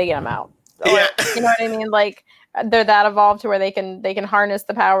fuck did they get him out? Or, Yeah. You know what I mean? Like, they're that evolved to where they can harness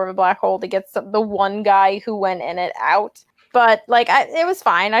the power of a black hole to get the one guy who went in it out. But like, it was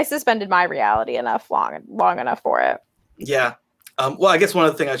fine. I suspended my reality long enough for it. Yeah. Well, I guess one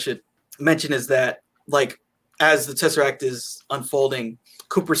other thing I should mention is that, like, as the Tesseract is unfolding,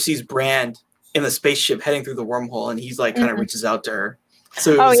 Cooper sees Brand in the spaceship heading through the wormhole, and he's like kind of reaches out to her.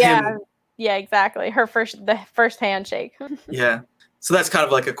 So yeah, exactly. The first handshake. Yeah. So that's kind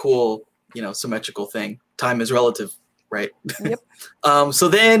of like a cool, symmetrical thing. Time is relative, right? Yep. So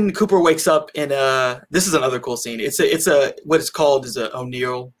then Cooper wakes up in this is another cool scene. It's a what it's called is a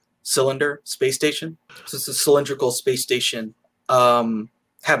O'Neill cylinder space station. So it's a cylindrical space station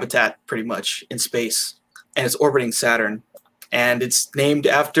habitat pretty much in space, and it's orbiting Saturn. And it's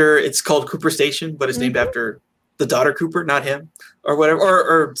called Cooper Station, but it's named after the daughter Cooper, not him, or whatever,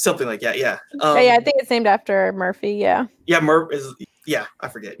 or something like that. Yeah. Yeah, I think it's named after Murphy. Yeah. Yeah, Murph is. Yeah, I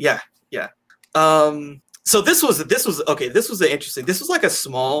forget. Yeah. So this was okay. This was interesting. This was like a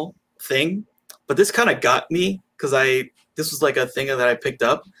small thing, but this kind of got me because this was like a thing that I picked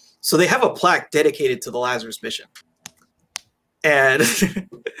up. So they have a plaque dedicated to the Lazarus mission, and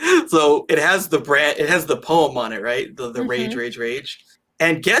so it has the poem on it, right? The rage.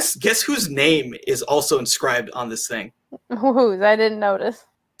 And guess whose name is also inscribed on this thing? Whose? I didn't notice.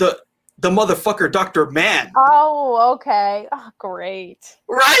 The motherfucker, Dr. Mann. Oh, okay. Oh, great.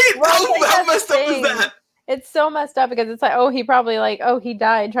 Right? Well, how messed up is that? It's so messed up because it's like, he probably he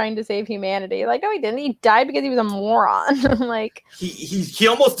died trying to save humanity. Like, no, he didn't. He died because he was a moron. Like, he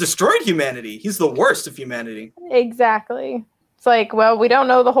almost destroyed humanity. He's the worst of humanity. Exactly. It's like, well, we don't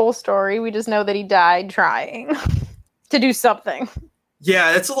know the whole story. We just know that he died trying to do something.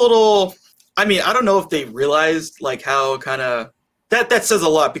 Yeah, it's a little. I mean, I don't know if they realized like how kind of. That says a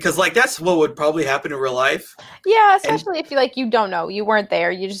lot because like that's what would probably happen in real life. Yeah, especially if you don't know, you weren't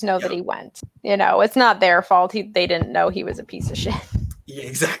there, you just know that he went. It's not their fault. They didn't know he was a piece of shit. Yeah,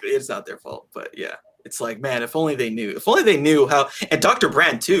 exactly. It's not their fault, but yeah, it's like, man, if only they knew. If only they knew how. And Dr.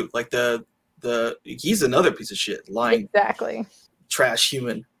 Brand too, like he's another piece of shit, lying, exactly, trash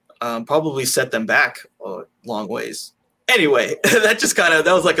human. Probably set them back a long ways. Anyway, that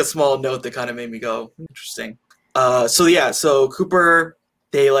was like a small note that kind of made me go interesting. So Cooper,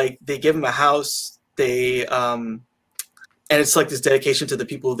 they give him a house. And it's like this dedication to the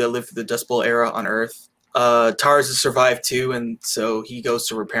people that lived through the Dust Bowl era on Earth. Tars has survived too, and so he goes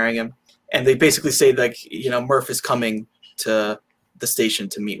to repairing him. And they basically say like, Murph is coming to the station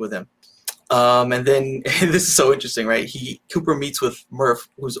to meet with him. And then this is so interesting, right? Cooper meets with Murph,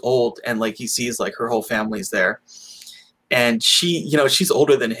 who's old, and like he sees like her whole family's there, and she's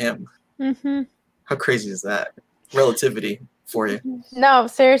older than him. Mm-hmm. How crazy is that? Relativity for you. No,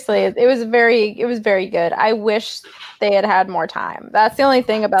 seriously, it was very good. I wish they had more time. That's the only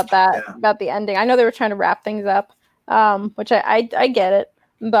thing about that, about the ending. I know they were trying to wrap things up, which I get it,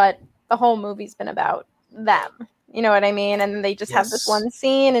 but the whole movie's been about them. You know what I mean? And they just have this one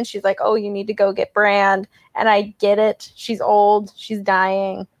scene, and she's like, "Oh, you need to go get Brand," and I get it. She's old, she's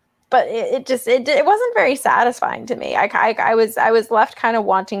dying. But it wasn't very satisfying to me. I was left kind of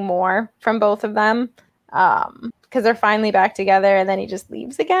wanting more from both of them, because they're finally back together, and then he just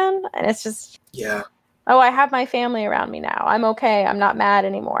leaves again, and it's just oh, I have my family around me now. I'm okay. I'm not mad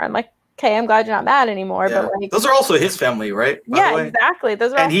anymore. I'm like, okay, I'm glad you're not mad anymore. Yeah. But like, those are also his family, right? Yeah, exactly.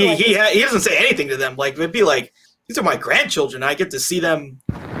 Those are and he doesn't say anything to them. Like it'd be like, these are my grandchildren. I get to see them.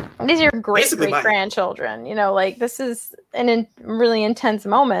 These are your great grandchildren. Like this is a really intense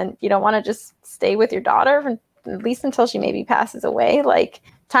moment. You don't want to just stay with your daughter at least until she maybe passes away. Like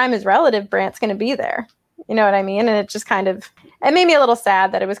time is relative. Brandt's going to be there. You know what I mean? And it made me a little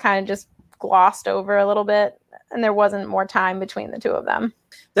sad that it was kind of just glossed over a little bit, and there wasn't more time between the two of them.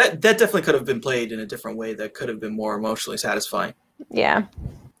 That definitely could have been played in a different way. That could have been more emotionally satisfying. Yeah.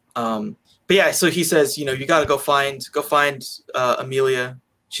 But yeah, so he says, you got to go find Amelia.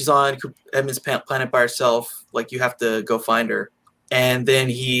 She's on Edmund's planet by herself. Like, you have to go find her. And then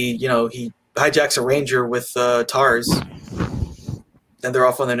he hijacks a Ranger with Tars. And they're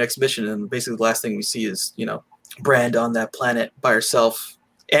off on their next mission. And basically the last thing we see is, Brand on that planet by herself.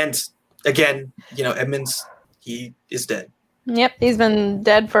 And again, Edmunds, he is dead. Yep, he's been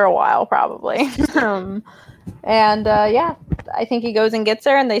dead for a while, probably. Yeah, I think he goes and gets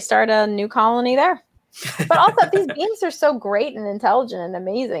her, and they start a new colony there. But also, these beings are so great and intelligent and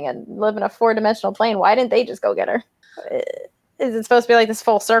amazing and live in a 4-dimensional plane. Why didn't they just go get her? Is it supposed to be like this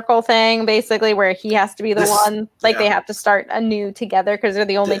full circle thing, basically, where he has to be the one? Like, they have to start anew together because they're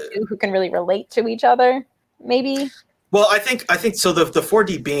the only two who can really relate to each other, maybe? Well, I think so. The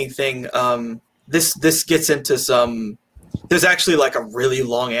 4D being thing, this gets into some... There's actually like a really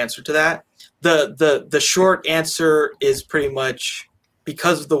long answer to that. The short answer is pretty much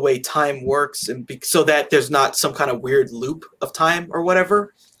because of the way time works, and so that there's not some kind of weird loop of time or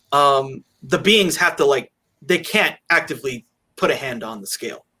whatever. The beings have to they can't actively put a hand on the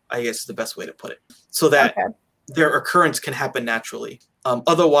scale, I guess is the best way to put it, so that their occurrence can happen naturally.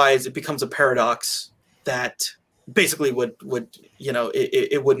 Otherwise, it becomes a paradox that basically would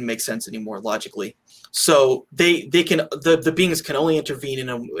it wouldn't make sense anymore logically. So they can the beings can only intervene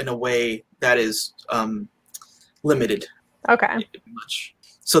in a way that is limited. Okay. Much.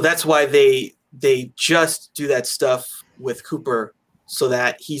 So that's why they just do that stuff with Cooper so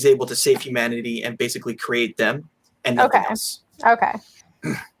that he's able to save humanity and basically create them and nothing else. Okay.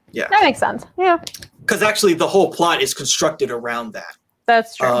 Yeah. That makes sense. Yeah. Because actually the whole plot is constructed around that.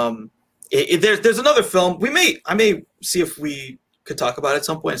 That's true. There's another film I may see if we could talk about it at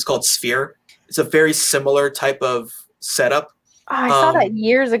some point. It's called Sphere. It's a very similar type of setup. Oh, I saw that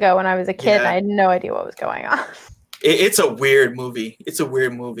years ago when I was a kid, and I had no idea what was going on. It's a weird movie.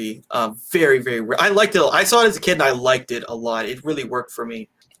 Very, very weird. I liked it. I saw it as a kid, and I liked it a lot. It really worked for me.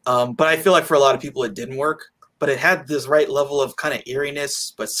 But I feel like for a lot of people, it didn't work. But it had this right level of kind of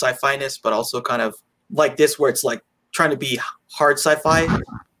eeriness, but sci-fi-ness, but also kind of like this, where it's like trying to be hard sci-fi,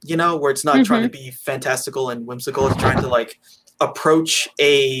 where it's not trying to be fantastical and whimsical. It's trying to approach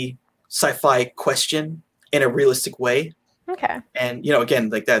a sci-fi question in a realistic way. Okay. And again,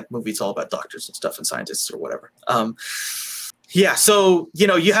 like that movie, it's all about doctors and stuff and scientists or whatever. So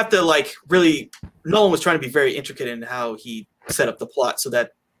you have to really. Nolan was trying to be very intricate in how he set up the plot so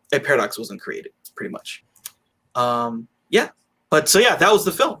that a paradox wasn't created, pretty much. That was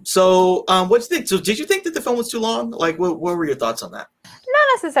the film. So what did you think? So did you think that the film was too long? What were your thoughts on that?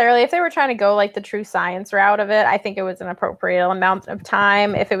 Not necessarily. If they were trying to go the true science route of it, I think it was an appropriate amount of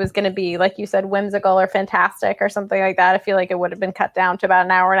time. If it was going to be, like you said, whimsical or fantastic or something like that, I feel like it would have been cut down to about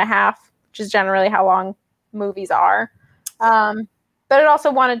an hour and a half, which is generally how long movies are. But it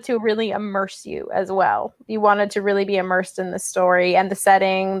also wanted to really immerse you as well. You wanted to really be immersed in the story and the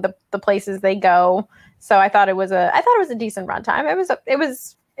setting, the places they go. So I thought it was a decent runtime. It was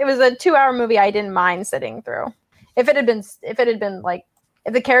a 2-hour movie I didn't mind sitting through. If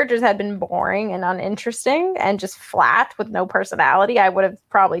the characters had been boring and uninteresting and just flat with no personality, I would have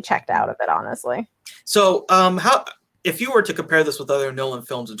probably checked out of it, honestly. So, if you were to compare this with other Nolan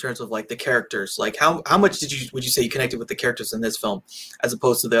films in terms of the characters, how much would you say you connected with the characters in this film as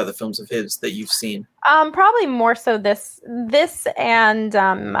opposed to the other films of his that you've seen? Probably more so this and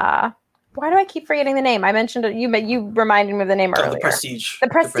why do I keep forgetting the name? I mentioned it, you reminded me of the name earlier. The Prestige. The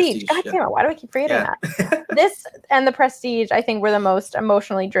Prestige. God damn it! Why do I keep forgetting that? This and The Prestige, I think, were the most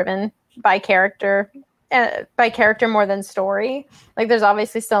emotionally driven by character more than story. There's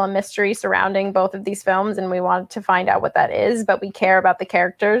obviously still a mystery surrounding both of these films, and we want to find out what that is, but we care about the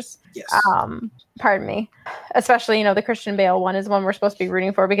characters. Yes. Pardon me. Especially, the Christian Bale one is one we're supposed to be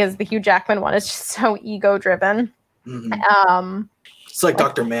rooting for because the Hugh Jackman one is just so ego-driven. Mm-hmm. It's like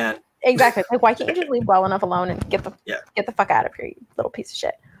Dr. Mann. Exactly. Why can't you just leave well enough alone and get the fuck out of here, you little piece of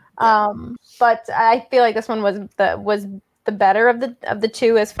shit? But I feel like this one was the better of the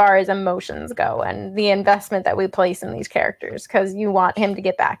two as far as emotions go and the investment that we place in these characters, because you want him to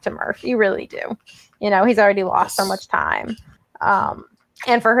get back to Murph. You really do. He's already lost so much time.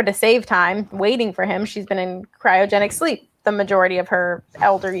 And for her to save time waiting for him, she's been in cryogenic sleep the majority of her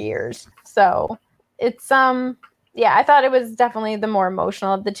elder years. So it's I thought it was definitely the more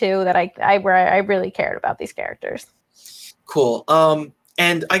emotional of the two that I really cared about these characters. Cool.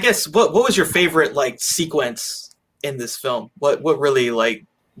 And I guess what was your favorite sequence in this film? What really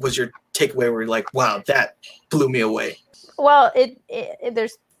was your takeaway where you're like, wow, that blew me away? Well,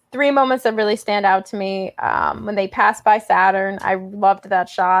 there's 3 moments that really stand out to me. When they pass by Saturn, I loved that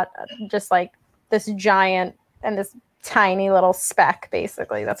shot. Just this giant and this tiny little speck,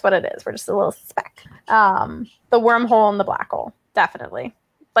 basically. That's what it is. We're just a little speck. The wormhole and the black hole, definitely.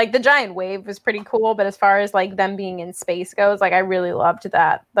 The giant wave was pretty cool, but as far as them being in space goes, I really loved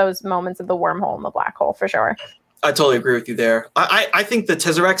those moments of the wormhole and the black hole for sure. I totally agree with you there. I think the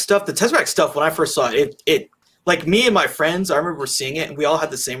Tesseract stuff, when I first saw it like me and my friends, I remember seeing it and we all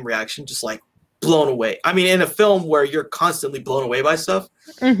had the same reaction, just like blown away. I mean, in a film where you're constantly blown away by stuff,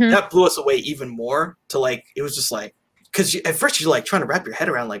 that blew us away even more. To like, it was just like, because at first you're like trying to wrap your head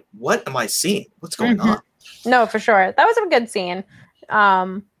around like, what am I seeing? What's going on? No, for sure. That was a good scene.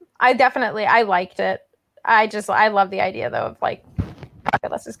 I liked it. I love the idea though of like, okay,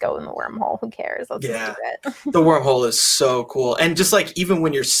 let's just go in the wormhole. Who cares? Let's just do it. The wormhole is so cool. And just like, even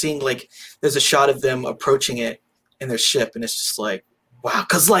when you're seeing, like, there's a shot of them approaching it in their ship, and it's just like, wow.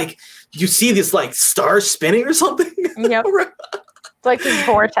 Because like, you see this like stars spinning or something. Yep. It's like this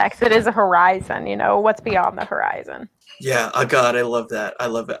vortex. It is a horizon, you know, what's beyond the horizon. Yeah. Oh God, I love that. I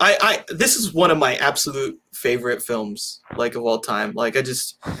love it. This is one of my absolute favorite films, like, of all time. Like,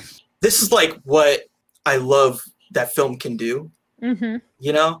 this is like what I love that film can do.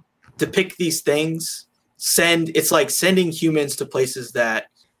 You know, depict these things, it's like sending humans to places that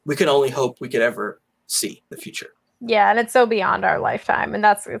we can only hope we could ever see in the future. Yeah, and it's so beyond our lifetime, and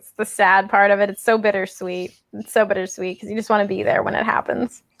it's the sad part of it. It's so bittersweet. It's so bittersweet because you just want to be there when it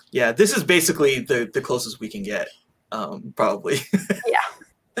happens. Yeah, this is basically the closest we can get, probably. Yeah,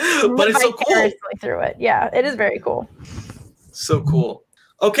 but it's so cool. Through it, yeah, it is very cool. So cool.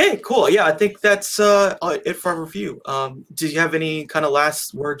 Okay, cool. Yeah, I think that's it for our review. Do you have any kind of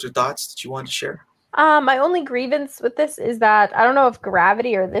last words or thoughts that you want to share? My only grievance with this is that I don't know if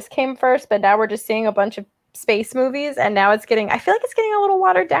Gravity or this came first, but now we're just seeing a bunch of space movies, and now I feel like it's getting a little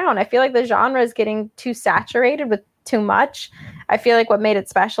watered down. I feel like the genre is getting too saturated with too much. I feel like what made it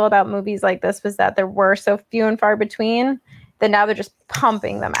special about movies like this was that there were so few and far between that now they're just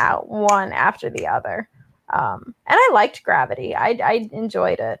pumping them out one after the other. And I liked Gravity. I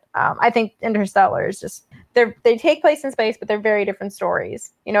enjoyed it. I think Interstellar is just they take place in space, but they're very different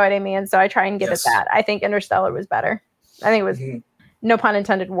stories. You know what I mean? So I try and get at that. I think Interstellar was better. I think it was no pun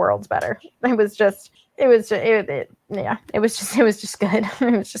intended, worlds better. It was just good. It was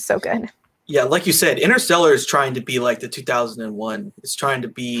just so good. Yeah, like you said, Interstellar is trying to be like the 2001. It's trying to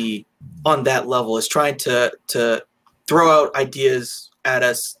be on that level. It's trying to throw out ideas at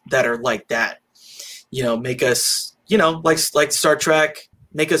us that are like that. You know, make us, you know, like Star Trek,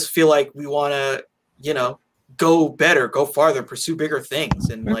 make us feel like we want to, you know, go better, go farther, pursue bigger things,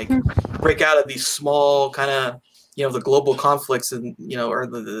 and like break out of these small kind of, you know, the global conflicts and, you know, or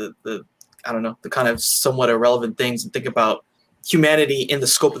the I don't know, the kind of somewhat irrelevant things, and think about humanity in the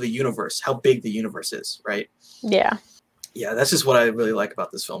scope of the universe, how big the universe is, right? Yeah. Yeah, that's just what I really like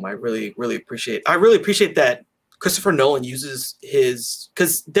about this film. I really appreciate that Christopher Nolan uses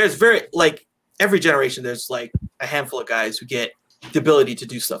because there's every generation, there's like a handful of guys who get the ability to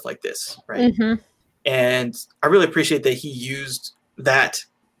do stuff like this, right? And I really appreciate that he used that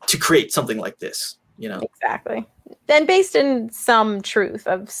to create something like this, you know? Exactly. And based in some truth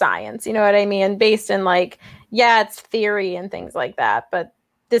of science, you know what I mean? Based in like, yeah, it's theory and things like that, but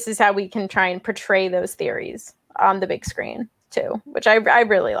this is how we can try and portray those theories on the big screen too, which I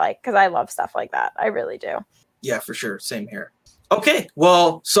really like because I love stuff like that. I really do. Yeah, for sure. Same here. Okay.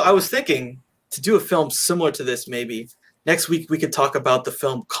 Well, so I was thinking to do a film similar to this, maybe next week we could talk about the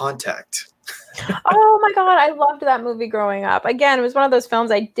film Contact. Oh my God, I loved that movie growing up. Again, it was one of those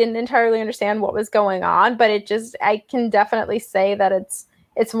films I didn't entirely understand what was going on, but I can definitely say that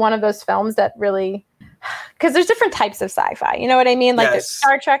it's one of those films that really, because there's different types of sci-fi, you know what I mean? Like There's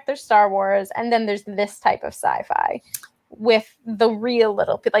Star Trek, there's Star Wars, and then there's this type of sci-fi with the real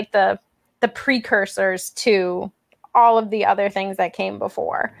little, like the precursors to all of the other things that came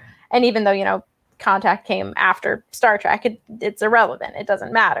before. And even though, you know, Contact came after Star Trek, it's irrelevant. It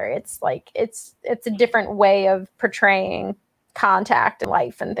doesn't matter. It's like it's a different way of portraying contact and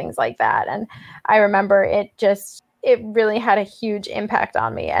life and things like that. And I remember it really had a huge impact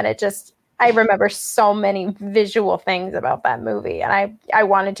on me. And I remember so many visual things about that movie. And I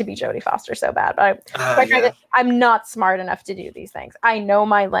wanted to be Jodie Foster so bad, but I'm not smart enough to do these things. I know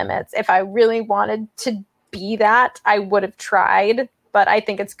my limits. If I really wanted to be that, I would have tried. But I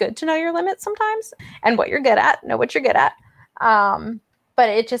think it's good to know your limits sometimes and what you're good at, know what you're good at. But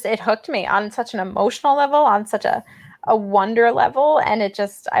it hooked me on such an emotional level, on such a wonder level. And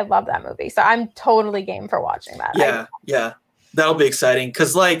I love that movie. So I'm totally game for watching that. Yeah. That'll be exciting.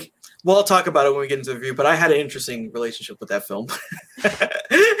 Because I'll talk about it when we get into the review, but I had an interesting relationship with that film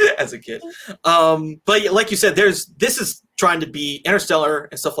as a kid. But like you said, this is trying to be Interstellar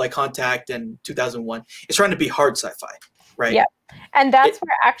and stuff like Contact and 2001. It's trying to be hard sci-fi, right? Yeah. And that's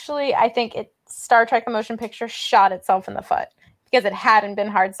where actually I think Star Trek the Motion Picture shot itself in the foot because it hadn't been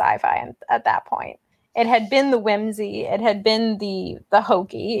hard sci-fi at that point. It had been the whimsy, it had been the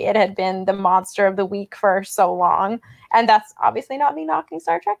hokey, it had been the monster of the week for so long. And that's obviously not me knocking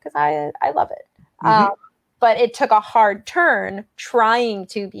Star Trek because I love it. but it took a hard turn trying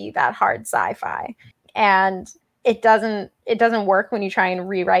to be that hard sci-fi. And it doesn't work when you try and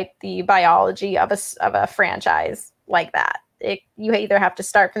rewrite the biology of a franchise like that. You either have to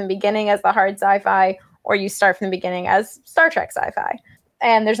start from the beginning as the hard sci-fi, or you start from the beginning as Star Trek sci-fi.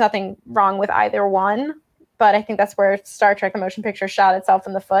 And there's nothing wrong with either one, but I think that's where Star Trek the motion picture shot itself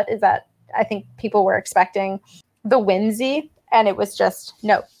in the foot, is that I think people were expecting the whimsy, and it was just,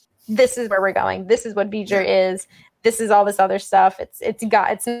 no, this is where we're going. This is what V'ger is. This is all this other stuff. It's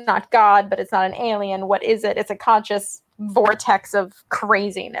God. It's not God, but it's not an alien. What is it? It's a conscious vortex of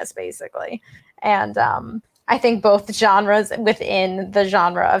craziness, basically. And I think both genres within the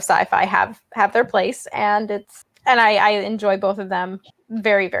genre of sci-fi have their place, and I enjoy both of them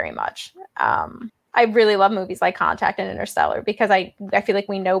very, very much. I really love movies like Contact and Interstellar because I feel like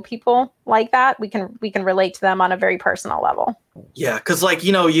we know people like that. We can relate to them on a very personal level. Yeah, because like,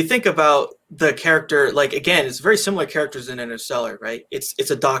 you know, you think about the character, like, again, it's very similar characters in Interstellar, right?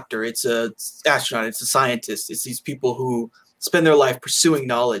 It's a doctor, it's a astronaut, it's a scientist, it's these people who spend their life pursuing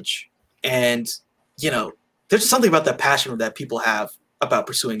knowledge. And, you know, there's something about that passion that people have about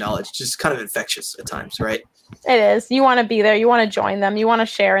pursuing knowledge, just kind of infectious at times, right? It is. You want to be there, you want to join them, you want to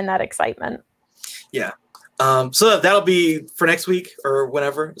share in that excitement. Yeah. So that'll be for next week or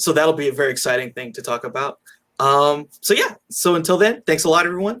whenever. So that'll be a very exciting thing to talk about. So yeah. So until then, thanks a lot,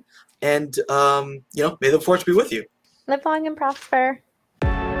 everyone. And, you know, may the force be with you. Live long and prosper.